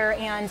together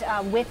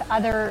and with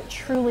other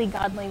truly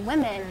godly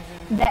women,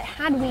 that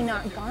had we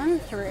not gone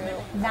through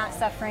that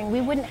suffering, we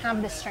wouldn't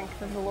have the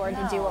strength of the Lord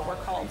to do what we're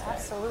called to.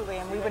 Absolutely,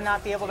 and we would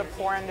not be able to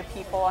pour into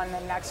people in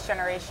the next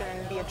generation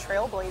and be a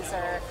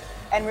trailblazer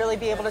and really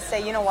be able to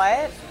say, you know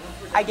what,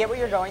 I get what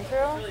you're going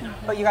through,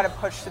 but you got to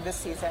push through this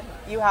season.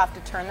 You have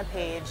to turn the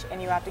page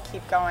and you have to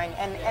keep going.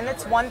 And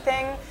it's one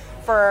thing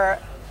for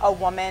a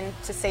woman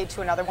to say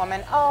to another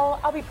woman, oh,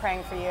 I'll be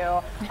praying for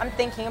you. I'm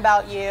thinking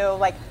about you.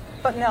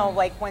 But no,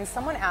 when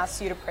someone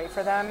asks you to pray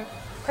for them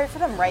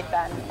right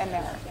then and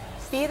there.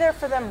 be there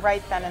for them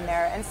right then and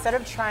there, instead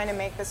of trying to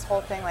make this whole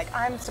thing like,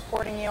 I'm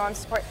supporting you,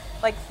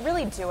 like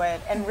really do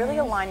it and really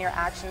align your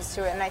actions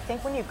to it. And I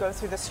think when you go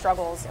through the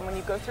struggles and when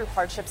you go through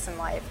hardships in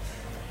life,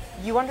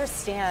 you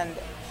understand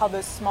how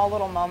those small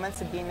little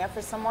moments of being there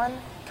for someone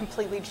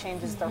completely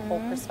changes their whole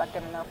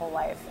perspective and their whole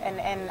life.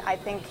 And I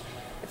think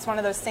it's one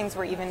of those things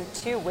where even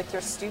too with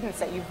your students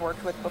that you've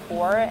worked with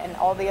before and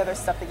all the other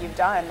stuff that you've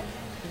done,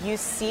 you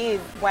see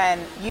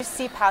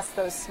past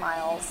those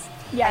smiles.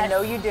 Yes. I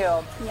know you do.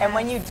 Yes. And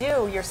when you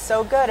do, you're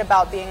so good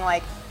about being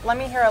like, let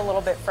me hear a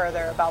little bit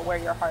further about where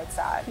your heart's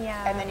at.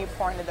 Yeah. And then you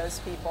pour into those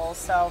people.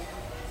 So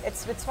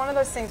it's one of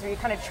those things where you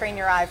kind of train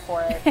your eye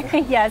for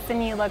it. Yes,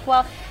 and you look.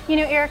 Well,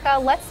 Erica,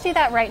 let's do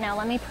that right now.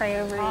 Let me pray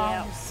over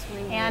you.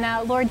 Sweet.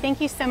 And Lord, thank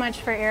you so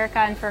much for Erica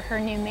and for her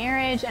new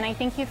marriage. And I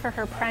thank you for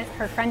her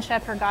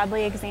friendship, her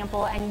godly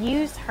example, and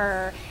use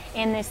her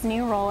in this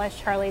new role as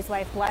Charlie's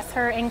wife. Bless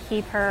her and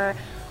keep her.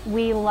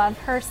 We love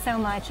her so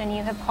much, and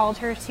you have called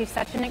her to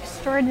such an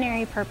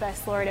extraordinary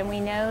purpose, Lord, and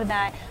we know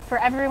that for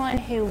everyone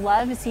who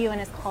loves you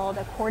and is called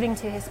according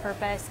to his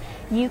purpose,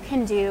 you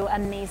can do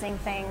amazing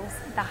things,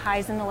 the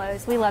highs and the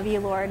lows. We love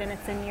you, Lord, and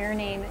it's in your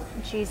name,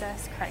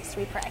 Jesus Christ,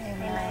 we pray.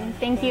 Amen.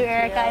 Thank you,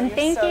 Erica, and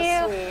thank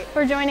you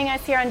for joining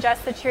us here on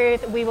Just the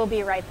Truth. We will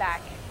be right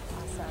back.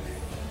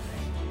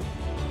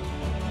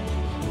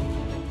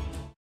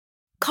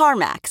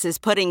 CarMax is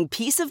putting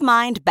peace of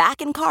mind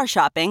back in car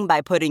shopping by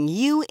putting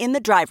you in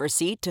the driver's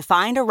seat to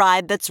find a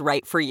ride that's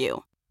right for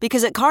you.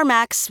 Because at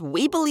CarMax,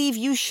 we believe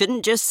you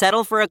shouldn't just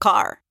settle for a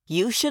car.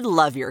 You should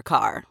love your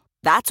car.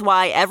 That's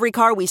why every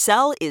car we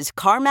sell is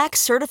CarMax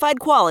certified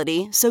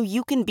quality, so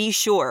you can be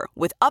sure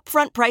with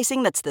upfront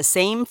pricing that's the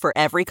same for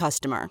every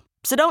customer.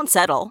 So don't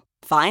settle.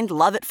 Find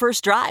love at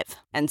first drive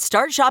and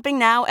start shopping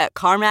now at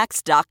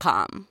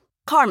CarMax.com.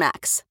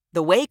 CarMax,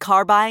 the way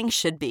car buying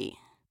should be.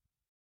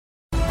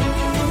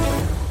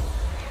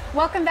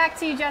 Welcome back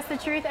to Just the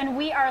Truth, and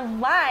we are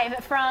live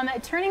from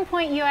Turning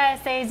Point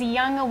USA's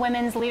Young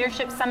Women's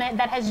Leadership Summit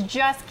that has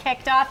just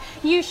kicked off.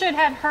 You should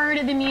have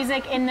heard the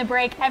music in the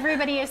break.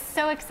 Everybody is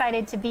so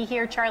excited to be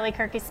here. Charlie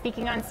Kirk is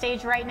speaking on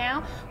stage right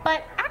now,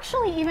 but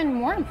actually even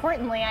more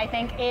importantly, I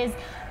think, is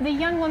the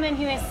young woman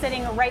who is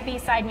sitting right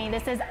beside me.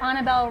 This is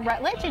Annabelle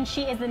Rutledge, and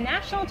she is the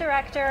National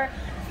Director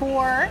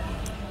for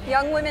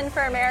Young Women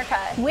for America.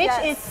 Which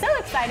is so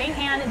exciting,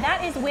 and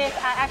that is with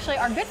actually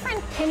our good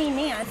friend Penny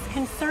Nance,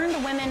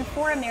 Concerned Women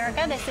for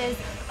America. This is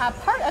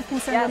part of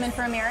Concerned Women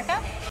for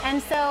America.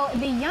 And so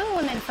the Young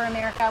Women for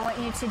America, I want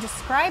you to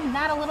describe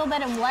that a little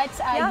bit and what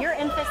your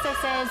emphasis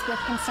is with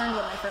Concerned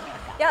Women for America.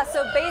 Yeah,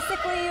 so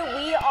basically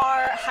we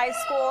are high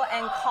school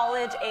and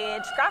college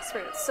age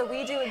grassroots. So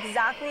we do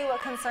exactly what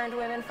Concerned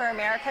Women for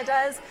America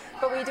does,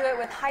 but we do it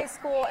with high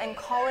school and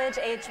college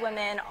age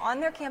women on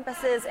their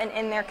campuses and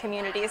in their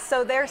communities.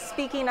 So they're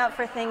speaking up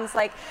for things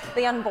like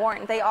the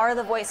unborn. They are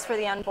the voice for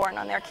the unborn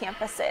on their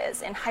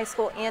campuses in high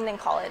school and in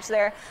college.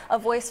 They're a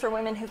voice for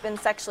women who've been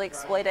sexually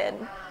exploited.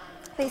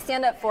 They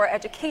stand up for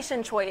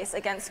education choice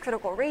against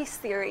critical race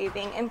theory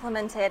being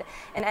implemented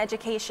in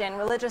education,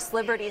 religious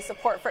liberty,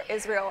 support for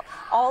Israel.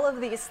 All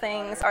of these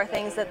things are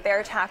things that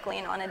they're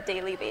tackling on a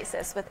daily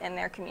basis within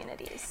their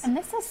communities. And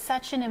this is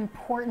such an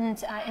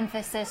important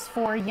emphasis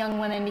for young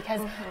women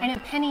because I know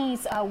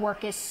Penny's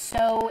work is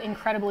so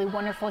incredibly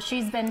wonderful.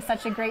 She's been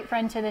such a great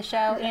friend to the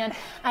show. And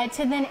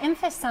to then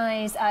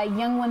emphasize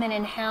young women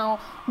and how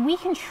we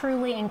can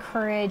truly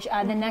encourage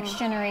the next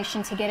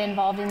generation to get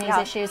involved in these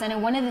issues.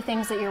 And one of the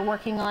things that you're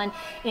working on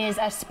is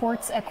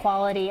sports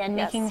equality and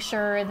making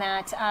sure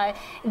that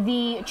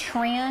the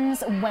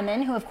trans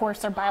women, who of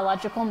course are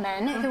biological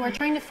men, who are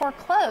trying to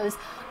foreclose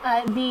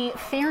the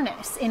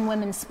fairness in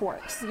women's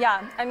sports.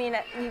 Yeah, I mean,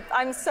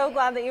 I'm so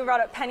glad that you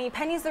brought up Penny.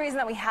 Penny's the reason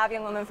that we have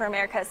Young Women for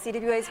America.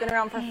 CWA has been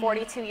around for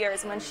 42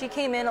 years. When she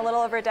came in a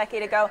little over a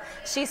decade ago,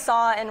 she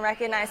saw and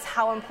recognized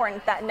how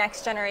important that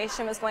next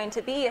generation was going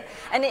to be.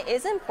 And it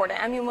is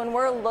important. I mean, when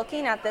we're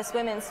looking at this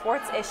women's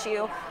sports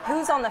issue,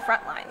 who's on the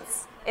front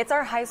lines? It's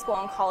our high school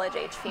and college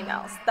age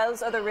females.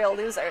 Those are the real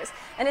losers.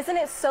 And isn't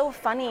it so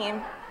funny?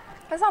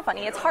 It's not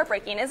funny, it's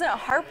heartbreaking. Isn't it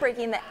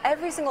heartbreaking that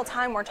every single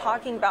time we're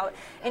talking about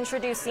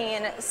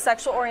introducing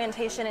sexual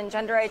orientation and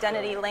gender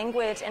identity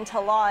language into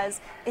laws,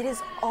 it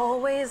is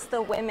always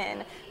the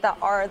women that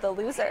are the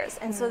losers.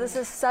 And so this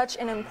is such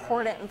an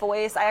important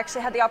voice. I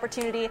actually had the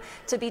opportunity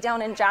to be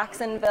down in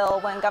Jacksonville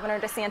when Governor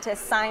DeSantis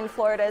signed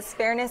Florida's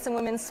Fairness in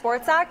Women's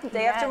Sports Act the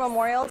day after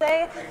Memorial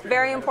Day.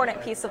 Very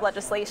important piece of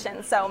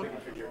legislation. So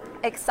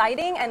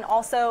exciting and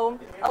also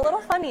a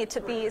little funny to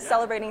be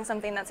celebrating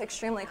something that's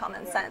extremely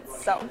common sense.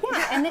 So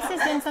yeah, and this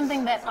has been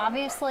something that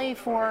obviously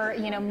for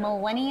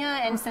millennia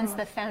and since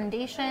the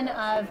foundation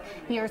of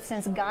the earth,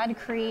 since God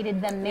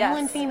created them male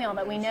and female,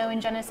 that we know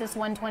in Genesis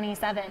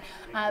 1:27,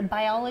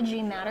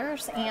 biology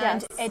matters,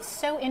 and it's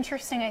so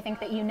interesting. I think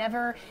that you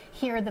never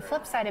hear the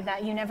flip side of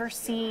that. You never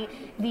see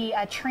the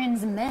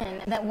trans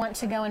men that want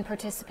to go and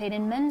participate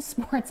in men's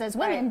sports as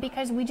women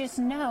because we just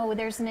know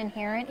there's an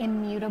inherent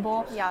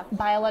immutable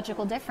biological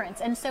biological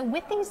difference. And so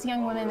with these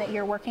young women that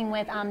you're working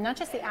with, not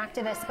just the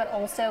activists, but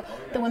also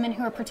the women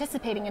who are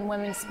participating in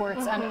women's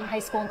sports on high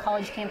school and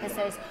college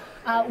campuses,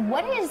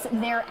 what is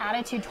their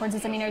attitude towards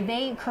this? I mean, are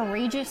they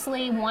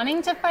courageously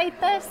wanting to fight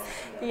this?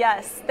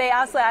 Yes, they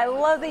absolutely. I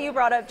love that you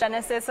brought up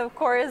Genesis. Of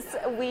course,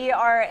 we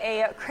are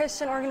a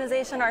Christian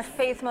organization. Our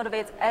faith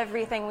motivates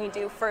everything we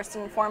do first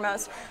and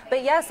foremost.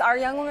 But yes, our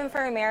Young Women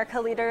for America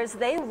leaders,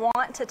 they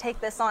want to take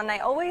this on. And I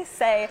always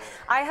say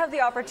I have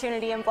the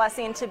opportunity and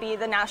blessing to be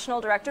the national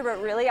director,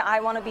 but really I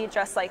want to be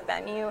just like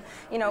them.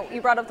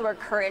 You brought up the word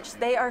courage.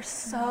 They are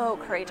so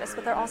courageous,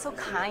 but they're also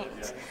kind.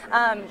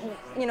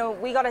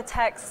 We got a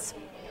text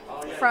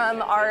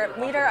from our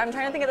leader, I'm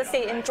trying to think of the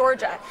state, in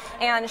Georgia,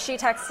 and she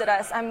texted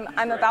us,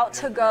 I'm about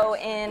to go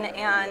in,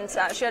 and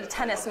she had a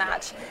tennis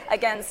match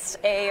against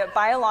a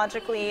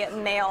biologically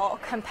male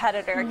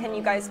competitor. Can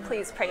you guys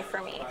please pray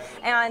for me?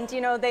 And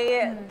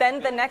then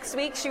the next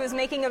week she was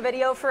making a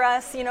video for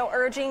us,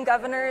 urging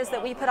governors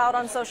that we put out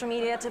on social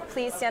media to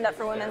please stand up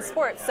for women's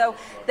sports. So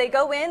they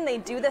go in, they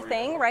do the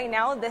thing. Right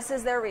now this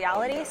is their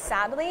reality,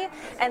 sadly,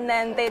 and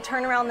then they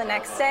turn around the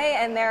next day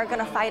and they're going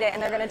to fight it,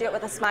 and they're going to do it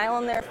with a smile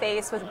on their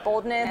face, with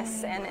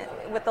boldness, and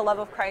with the love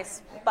of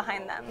Christ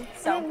behind them.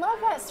 So and I love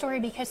that story,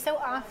 because so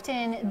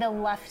often the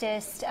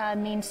leftist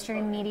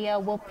mainstream media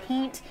will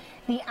paint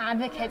the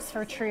advocates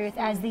for truth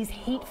as these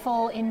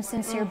hateful,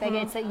 insincere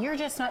bigots, that you're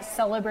just not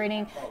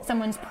celebrating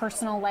someone's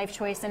personal life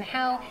choice, and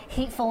how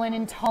hateful and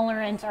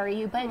intolerant are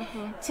you. But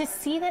to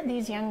see that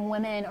these young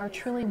women are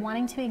truly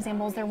wanting to be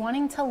examples, they're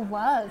wanting to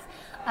love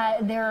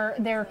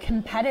their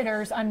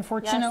competitors,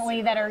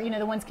 unfortunately, that are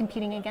the ones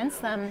competing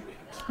against them.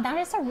 That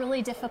is a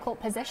really difficult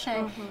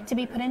position to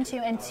be put into,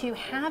 and to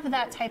have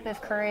that type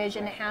of courage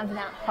and have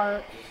that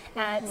heart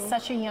at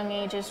such a young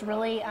age is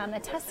really a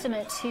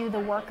testament to the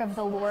work of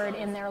the Lord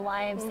in their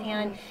lives.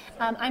 And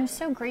I'm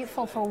so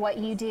grateful for what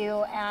you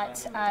do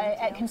at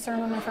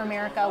Concerned Women for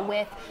America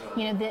with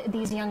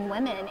these young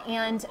women.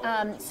 And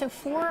so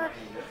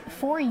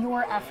for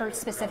your efforts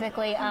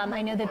specifically,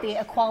 I know that the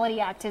Equality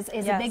Act is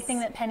a big thing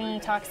that Penny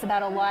talks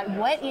about a lot.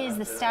 What is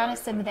the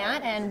status of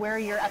that, and where are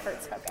your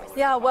efforts focused?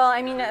 Yeah, well,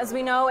 I mean, as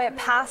we know, it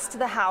passed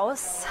the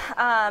House.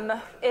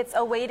 It's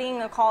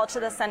awaiting a call to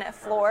the Senate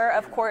floor.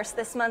 Of course,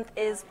 this month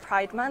is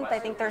Pride Month. I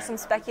think there's some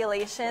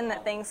speculation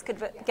that things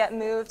could get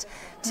moved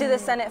to the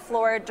Senate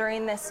floor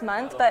during this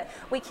month, but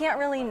we can't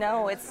really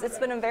know. It's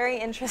been a very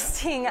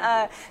interesting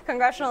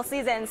congressional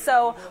season.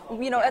 So,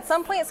 at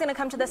some point it's going to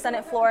come to the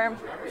Senate floor.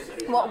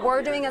 What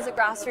we're doing as a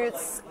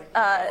grassroots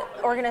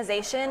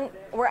organization,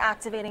 we're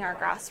activating our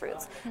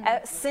grassroots.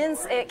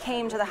 Since it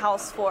came to the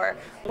House floor,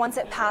 once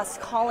it passed,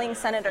 calling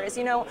senators,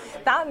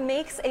 that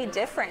makes a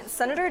difference.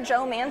 Senator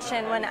Joe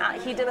Manchin, when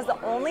he was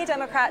the only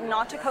Democrat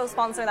not to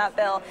co-sponsor that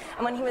bill,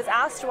 and when he was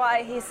asked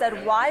why, he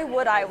said, why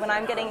would I, when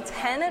I'm getting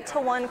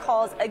 10-to-1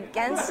 calls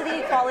against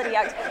the Equality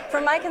Act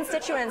from my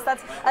constituents?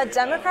 That's a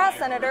Democrat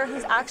senator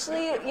who's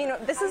actually,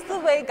 this is the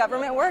way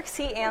government works.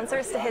 He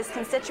answers to his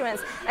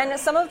constituents. And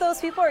some of those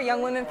people are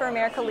Young Women for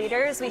America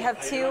leaders. We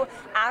have 2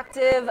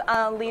 active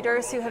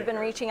leaders who have been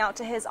reaching out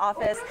to his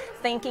office,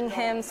 thanking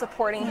him,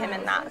 supporting him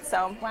in that.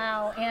 So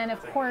wow. And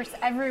of course,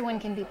 everyone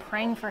can be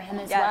praying for him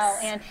as well.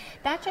 And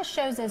that just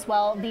shows as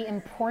well the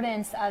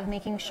importance of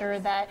making sure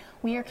that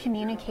we are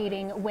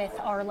communicating with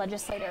our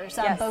legislators,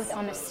 both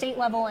on the state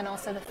level and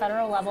also the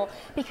federal level,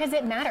 because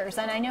it matters.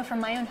 And I know from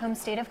my own home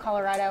state of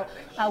Colorado,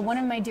 one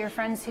of my dear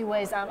friends who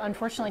was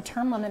unfortunately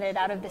term limited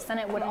out of the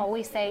Senate would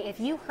always say, if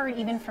you heard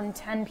even from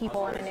 10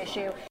 people on an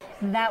issue,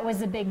 that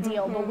was a big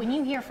deal. But when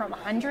you hear from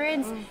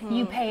hundreds,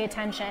 you pay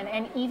attention.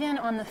 And even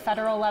on the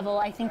federal level,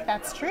 I think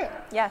that's true.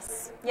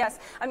 Yes.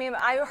 I mean,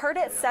 I heard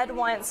it said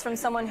once from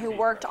someone who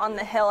worked on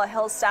the Hill, a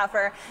Hill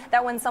staffer,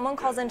 that when someone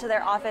calls into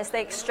their office,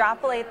 they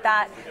extrapolate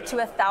that to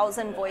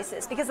 1,000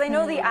 voices, because they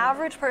know the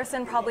average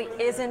person probably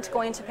isn't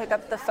going to pick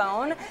up the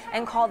phone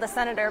and call the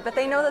senator, but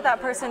they know that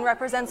that person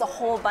represents a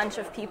whole bunch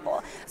of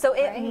people. So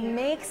it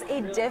makes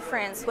a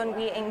difference when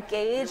we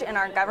engage in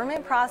our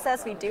government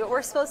process. We do what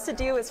we're supposed to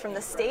do, is from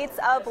the states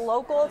up,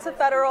 local to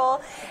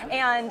federal,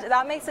 and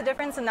that makes a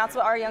difference. And that's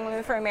what our Young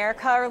Women for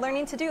America are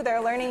learning to do.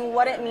 They're learning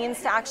what it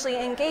means to actually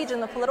engage in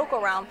the political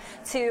realm,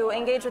 to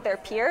engage with their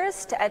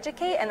peers, to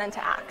educate, and then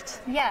to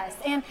act. Yes,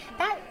 and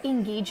that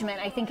engagement,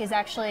 I think, is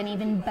actually an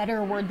even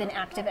better word than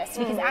activists,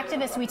 because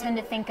activists, we tend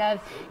to think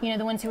of,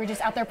 the ones who are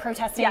just out there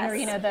protesting, or,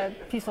 the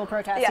peaceful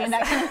protest,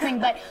 that kind of thing.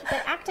 But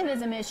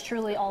activism is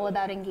truly all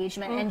about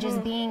engagement and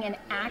just being an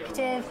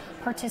active,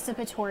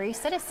 participatory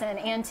citizen,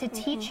 and to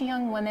teach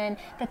young women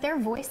that their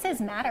voices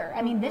matter.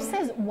 I mean, this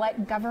is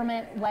what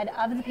government-led,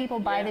 of the people,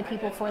 by the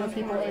people, for the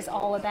people is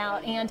all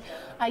about. And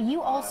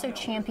you also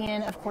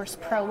champion, of course,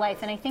 pro-life.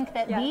 And I think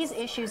that these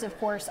issues, of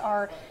course,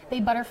 they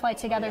butterfly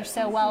together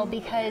so well,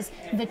 because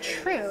the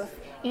truth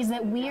is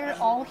that we are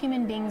all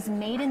human beings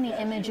made in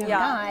the image of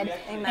God.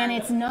 Amen. And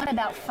it's not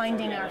about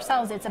finding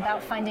ourselves, it's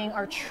about finding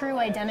our true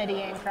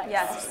identity in Christ.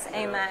 Yes,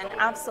 amen,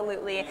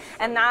 absolutely.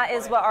 And that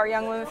is what our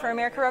Young Women for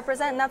America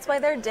represent, and that's why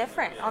they're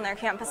different on their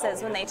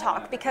campuses when they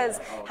talk, because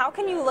how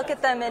can you look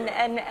at them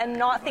and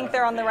not think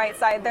they're on the right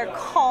side? They're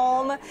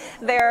calm,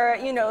 they're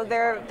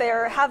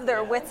have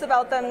their wits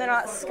about them, they're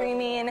not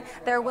screaming,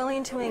 they're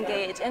willing to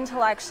engage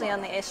intellectually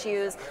on the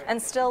issues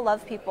and still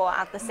love people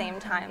at the same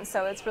time.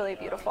 So it's really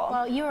beautiful.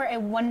 Well, you are a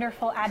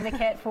wonderful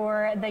advocate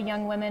for the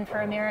Young Women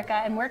for America,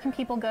 and where can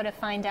people go to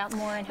find out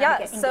more and how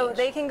to get engaged? So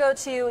they can go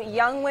to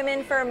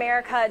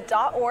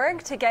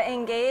youngwomenforamerica.org to get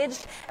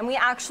engaged, and we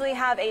actually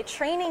have a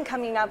training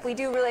coming up. We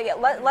do really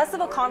less of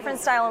a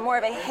conference style and more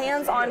of a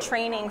hands-on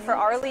training for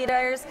our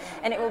leaders,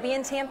 and it will be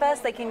in Tampa.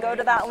 So they can go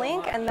to that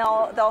link and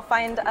they'll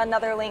find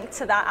another link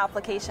to that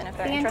application if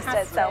they're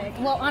interested. So,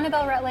 well,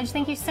 Annabelle Rutledge,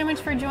 thank you so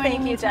much for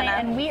joining me tonight,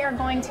 and we are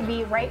going to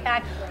be right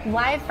back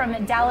live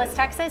from Dallas,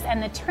 Texas,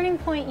 and the Turning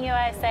Point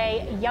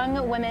USA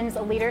Young Women's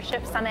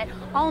Leadership Summit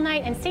all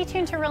night. And stay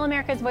tuned to Real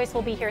America's Voice.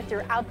 Will be here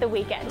throughout the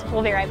weekend.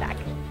 We'll be right back.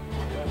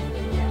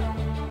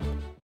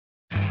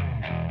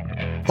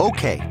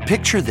 Okay,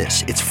 picture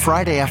this. It's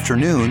Friday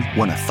afternoon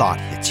when a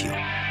thought hits you.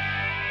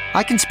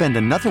 I can spend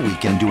another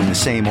weekend doing the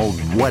same old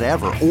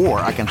whatever, or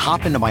I can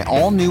hop into my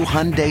all-new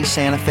Hyundai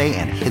Santa Fe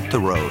and hit the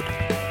road.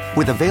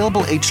 With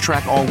available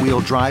H-Track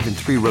all-wheel drive and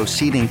 3-row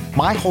seating,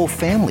 my whole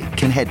family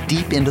can head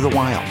deep into the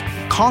wild.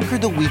 Conquer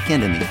the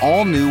weekend in the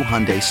all-new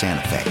Hyundai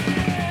Santa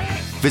Fe.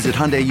 Visit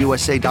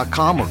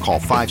HyundaiUSA.com or call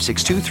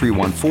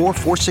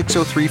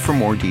 562-314-4603 for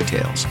more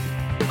details.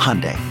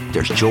 Hyundai,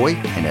 there's joy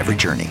in every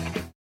journey.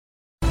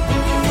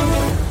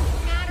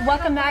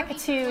 Welcome back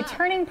to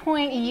Turning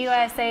Point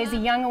USA's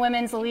Young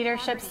Women's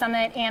Leadership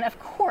Summit. And of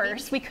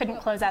course, we couldn't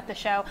close out the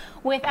show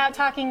without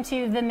talking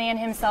to the man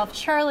himself,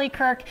 Charlie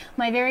Kirk,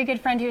 my very good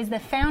friend who is the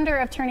founder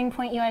of Turning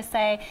Point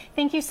USA.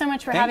 Thank you so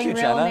much for having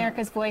Real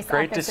America's Voice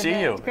Great at this to see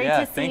event. you. Great yeah,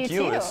 to see thank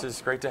you. too. This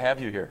is great to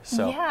have you here.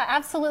 So. Yeah,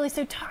 absolutely.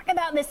 So talk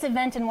about this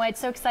event and why it's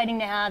so exciting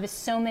to have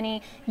so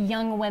many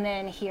young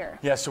women here.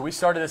 Yeah, so we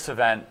started this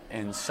event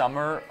in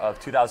summer of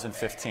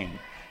 2015.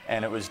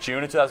 And it was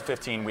June of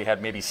 2015. We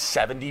had maybe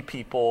 70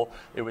 people.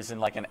 It was in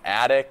like an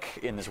attic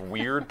in this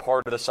weird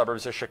part of the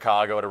suburbs of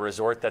Chicago at a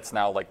resort that's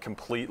now like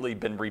completely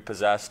been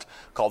repossessed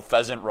called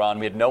Pheasant Run.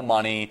 We had no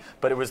money,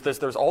 but it was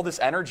there was all this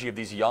energy of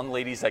these young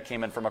ladies that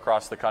came in from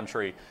across the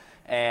country.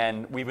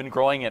 And we've been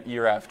growing it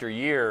year after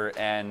year.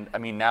 And I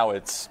mean, now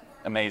it's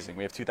amazing.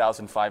 We have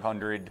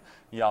 2,500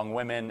 young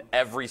women.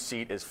 Every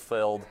seat is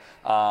filled.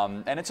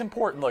 And it's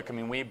important. Look, I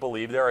mean, we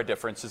believe there are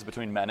differences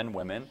between men and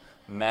women.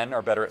 Men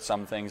are better at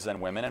some things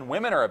than women, and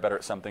women are better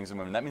at some things than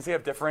women. That means they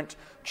have different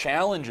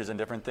challenges and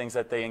different things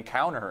that they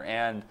encounter.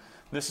 And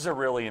this is a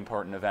really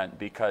important event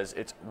because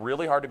it's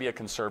really hard to be a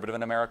conservative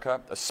in America,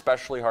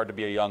 especially hard to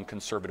be a young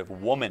conservative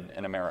woman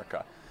in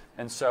America.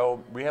 And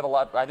so we have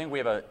I think we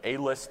have a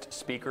A-list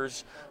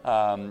speakers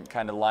kind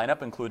of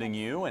lineup, including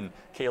you and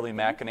Kayleigh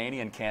McEnany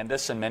and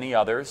Candace and many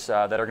others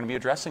that are going to be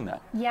addressing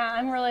that. Yeah,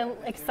 I'm really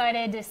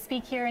excited to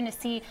speak here and to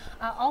see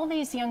all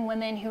these young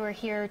women who are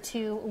here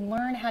to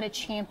learn how to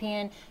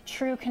champion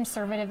true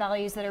conservative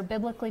values that are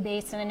biblically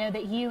based. And I know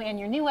that you and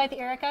your new wife,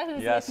 Erica,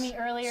 who's with me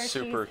earlier.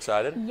 Super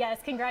excited. Yes,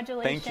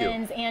 congratulations.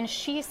 Thank you. And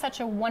she's such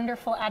a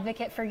wonderful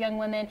advocate for young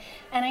women.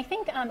 And I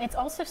think it's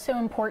also so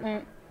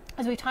important,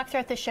 as we talk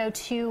throughout the show,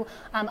 to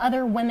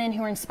other women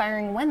who are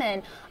inspiring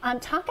women,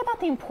 talk about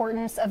the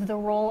importance of the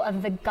role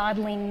of the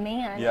godly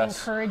man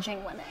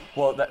encouraging women.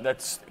 Well,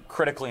 that's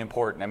critically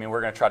important. I mean, we're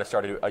going to try to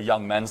start a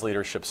young men's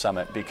leadership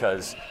summit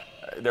because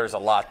there's a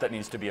lot that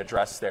needs to be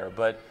addressed there.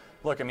 But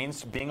look, it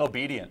means being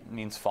obedient. It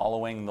means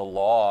following the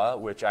law,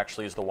 which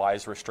actually is the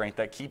wise restraint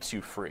that keeps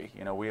you free.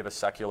 You know, we have a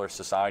secular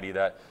society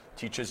that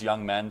teaches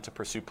young men to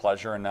pursue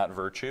pleasure and not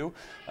virtue,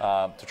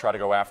 to try to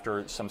go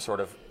after some sort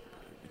of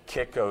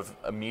kick of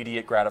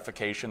immediate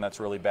gratification that's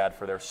really bad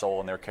for their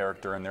soul and their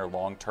character and their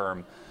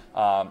long-term,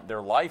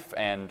 their life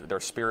and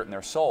their spirit and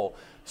their soul.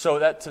 So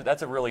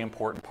that's a really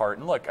important part.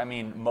 And look, I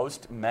mean,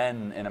 most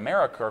men in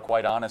America are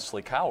quite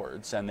honestly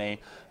cowards, and they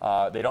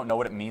don't know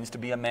what it means to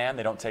be a man.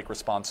 They don't take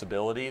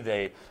responsibility.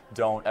 They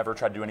don't ever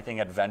try to do anything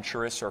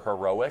adventurous or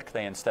heroic.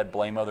 They instead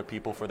blame other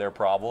people for their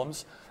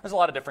problems. There's a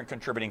lot of different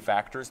contributing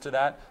factors to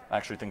that. I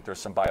actually think there's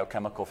some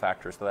biochemical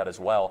factors to that as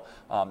well.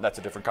 That's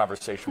a different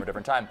conversation for a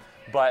different time.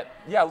 But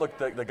yeah, look,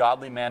 the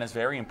godly man is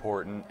very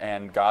important,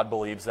 and God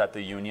believes that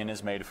the union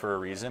is made for a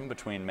reason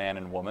between man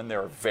and woman.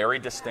 There are very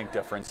distinct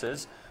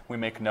differences. We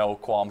make no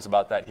qualms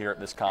about that here at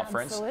this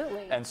conference.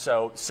 Absolutely. And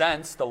so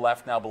since the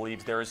left now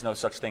believes there is no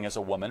such thing as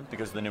a woman,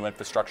 because the new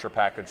infrastructure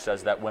package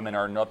says that women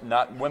are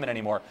not women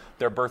anymore,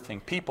 they're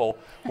birthing people,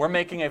 we're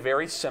making a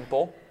very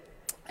simple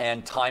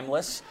and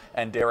timeless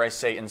and, dare I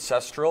say,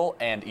 ancestral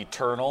and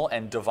eternal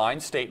and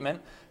divine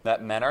statement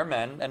that men are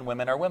men and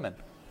women are women.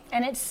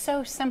 And it's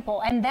so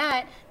simple. And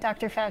that,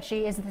 Dr.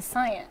 Fauci, is the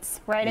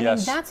science, right? I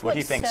yes. mean, that's what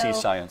he thinks he's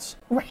science.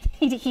 Right,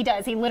 he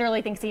does. He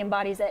literally thinks he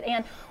embodies it.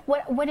 And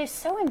what is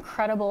so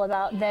incredible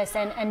about this,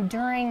 and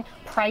during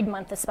Pride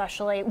Month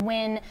especially,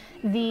 when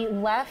the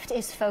left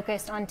is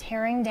focused on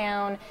tearing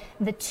down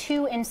the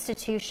two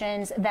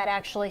institutions that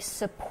actually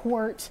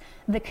support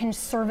the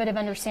conservative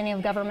understanding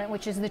of government,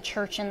 which is the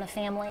church and the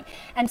family.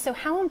 And so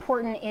how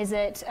important is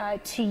it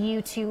to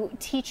you to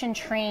teach and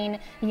train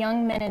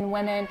young men and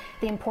women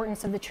the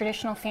importance of the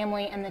traditional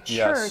family and the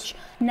church,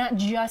 not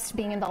just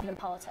being involved in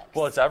politics?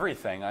 Well, it's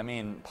everything. I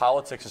mean,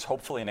 politics is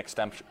hopefully an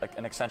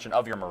extension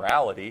of your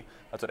morality.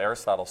 That's what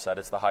Aristotle said.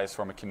 It's the highest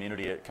form of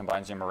community. It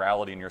combines your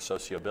morality and your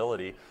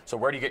sociability. So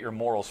where do you get your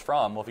morals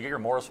from? Well, if you get your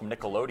morals from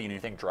Nickelodeon, you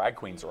think drag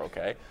queens are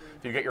okay.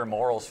 If you get your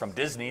morals from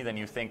Disney, then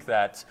you think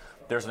that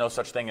there's no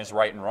such thing as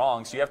right and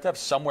wrong. So you have to have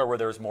somewhere where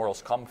those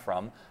morals come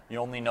from. You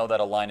only know that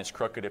a line is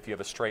crooked if you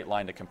have a straight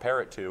line to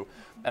compare it to.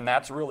 And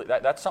that's really,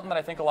 that's something that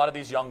I think a lot of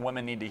these young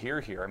women need to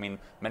hear here. I mean,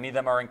 many of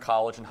them are in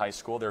college and high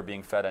school. They're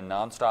being fed a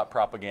nonstop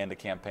propaganda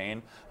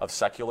campaign of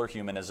secular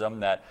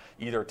humanism that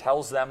either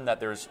tells them that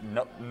there's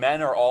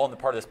men are all in the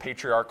part of this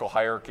patriarchal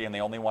hierarchy and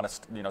they only want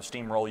to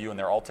steamroll you and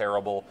they're all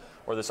terrible,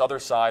 or this other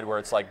side where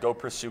it's like go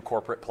pursue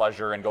corporate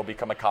pleasure and go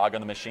become a cog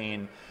in the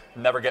machine,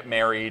 never get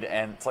married,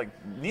 and it's like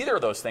neither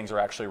of those things are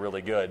actually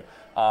really good.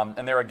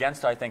 And they're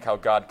against, I think, how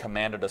God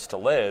commanded us to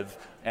live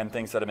and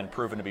things that have been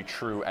proven to be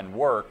true and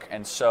work.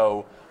 And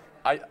so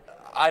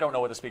I don't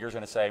know what the speaker's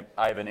going to say.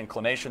 I have an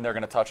inclination they're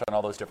going to touch on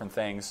all those different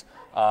things.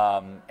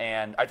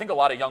 And I think a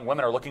lot of young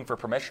women are looking for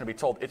permission to be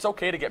told it's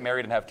okay to get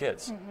married and have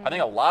kids. I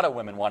think a lot of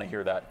women want to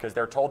hear that because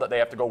they're told that they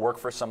have to go work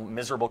for some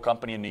miserable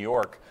company in New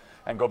York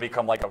and go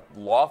become like a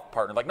law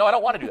partner. Like, no, I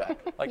don't want to do that.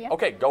 Like,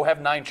 okay, go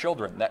have 9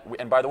 children.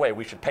 And by the way,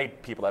 we should pay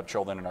people to have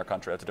children in our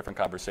country. That's a different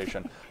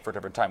conversation for a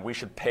different time. We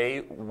should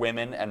pay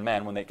women and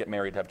men when they get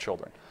married to have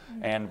children.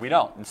 And we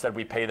don't. Instead,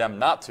 we pay them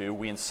not to.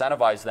 We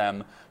incentivize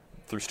them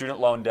through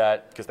student loan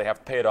debt because they have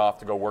to pay it off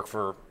to go work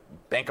for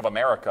Bank of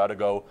America to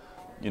go,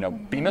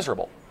 be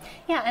miserable.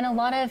 Yeah, and a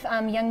lot of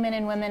young men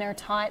and women are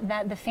taught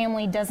that the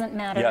family doesn't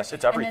matter. Yes,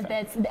 it's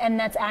everything. And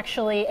that's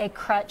actually a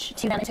crutch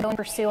to them to go and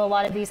pursue a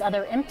lot of these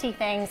other empty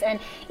things. And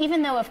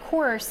even though, of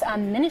course,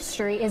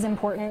 ministry is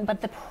important, but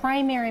the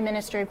primary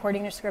ministry,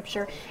 according to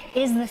Scripture,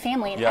 is the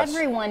family. And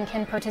everyone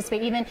can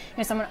participate. Even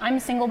I'm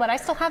single, but I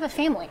still have a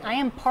family. I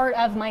am part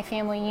of my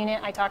family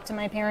unit. I talk to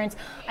my parents.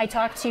 I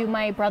talk to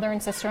my brother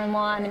and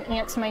sister-in-law. I'm an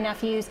aunt to my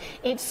nephews.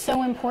 It's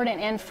so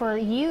important. And for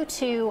you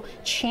to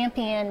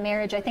champion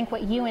marriage, I think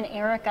what you and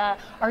Erica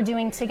are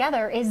doing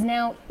together is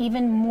now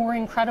even more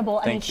incredible.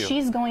 I mean,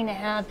 she's going to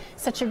have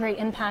such a great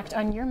impact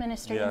on your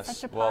ministry in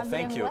such a positive way. Well,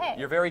 thank you.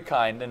 You're very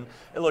kind. And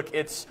look,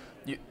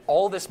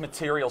 all this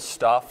material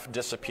stuff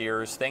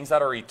disappears. Things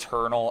that are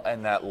eternal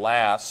and that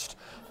last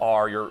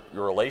are your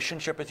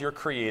relationship with your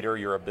Creator,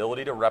 your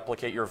ability to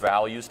replicate your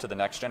values to the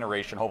next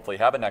generation, hopefully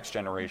have a next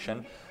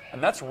generation.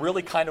 And that's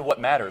really kind of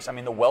what matters. I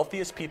mean, the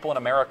wealthiest people in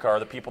America are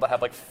the people that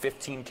have like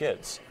 15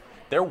 kids.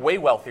 They're way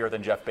wealthier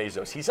than Jeff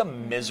Bezos. He's a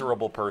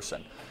miserable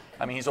person.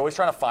 I mean, he's always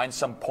trying to find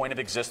some point of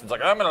existence.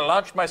 Like, I'm going to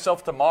launch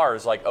myself to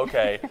Mars. Like,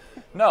 okay.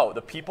 No,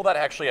 the people that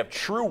actually have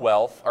true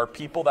wealth are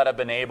people that have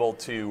been able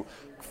to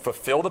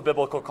fulfill the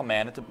biblical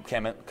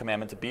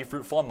commandment to be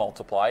fruitful and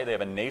multiply. They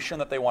have a nation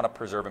that they want to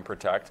preserve and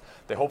protect.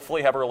 They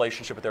hopefully have a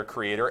relationship with their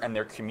Creator and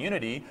their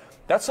community.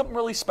 That's something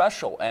really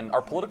special. And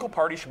our political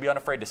party should be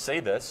unafraid to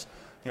say this.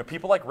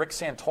 People like Rick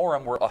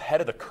Santorum were ahead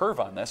of the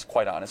curve on this,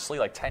 quite honestly,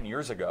 like 10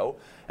 years ago.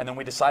 And then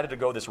we decided to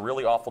go this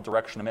really awful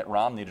direction to Mitt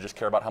Romney to just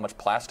care about how much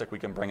plastic we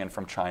can bring in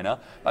from China.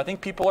 I think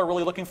people are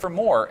really looking for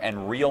more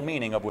and real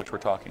meaning of which we're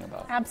talking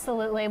about.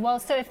 Absolutely. Well,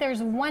 so if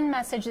there's one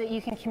message that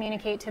you can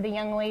communicate to the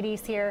young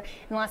ladies here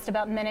in the last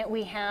about minute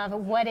we have,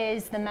 what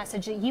is the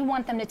message that you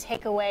want them to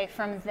take away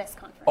from this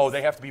conference? Oh,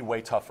 they have to be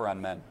way tougher on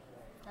men.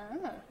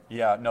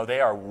 Yeah, no, they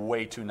are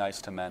way too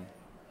nice to men.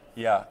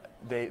 Yeah.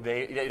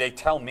 They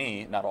tell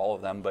me, not all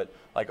of them, but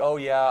like, oh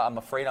yeah, I'm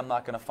afraid I'm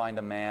not going to find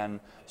a man,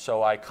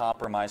 so I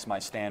compromise my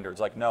standards.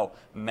 Like, no,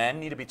 men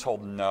need to be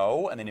told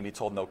no, and they need to be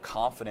told no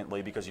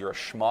confidently because you're a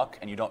schmuck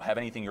and you don't have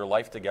anything in your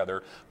life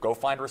together. Go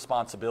find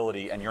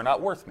responsibility, and you're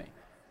not worth me.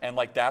 And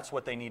like, that's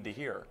what they need to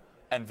hear.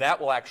 And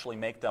that will actually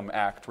make them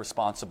act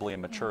responsibly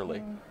and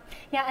maturely.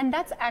 Yeah, and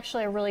that's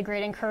actually a really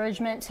great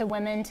encouragement to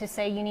women to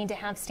say you need to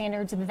have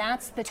standards.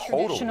 That's the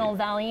traditional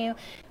value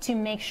to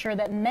make sure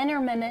that men are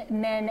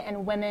men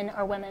and women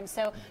are women.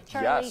 So,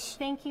 Charlie,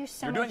 thank you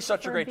so much. You're doing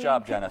such a great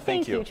job, Jenna.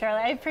 Thank you. Thank you,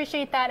 Charlie. I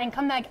appreciate that. And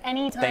come back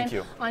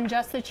anytime on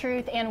Just the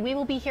Truth. And we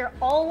will be here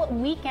all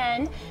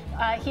weekend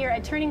here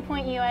at Turning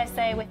Point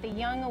USA with the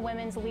Young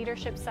Women's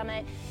Leadership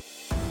Summit.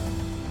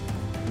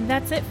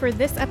 That's it for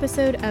this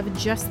episode of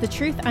Just the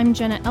Truth. I'm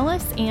Jenna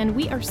Ellis, and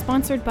we are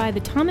sponsored by the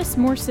Thomas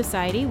More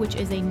Society, which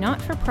is a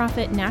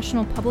not-for-profit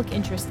national public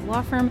interest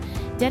law firm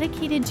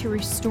dedicated to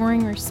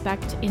restoring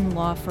respect in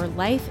law for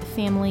life,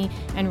 family,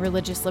 and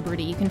religious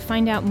liberty. You can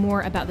find out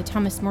more about the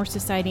Thomas More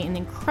Society and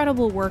the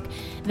incredible work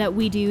that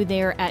we do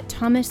there at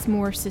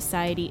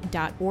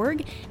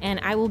thomasmoresociety.org. And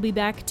I will be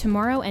back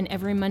tomorrow and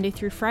every Monday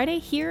through Friday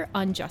here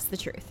on Just the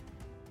Truth.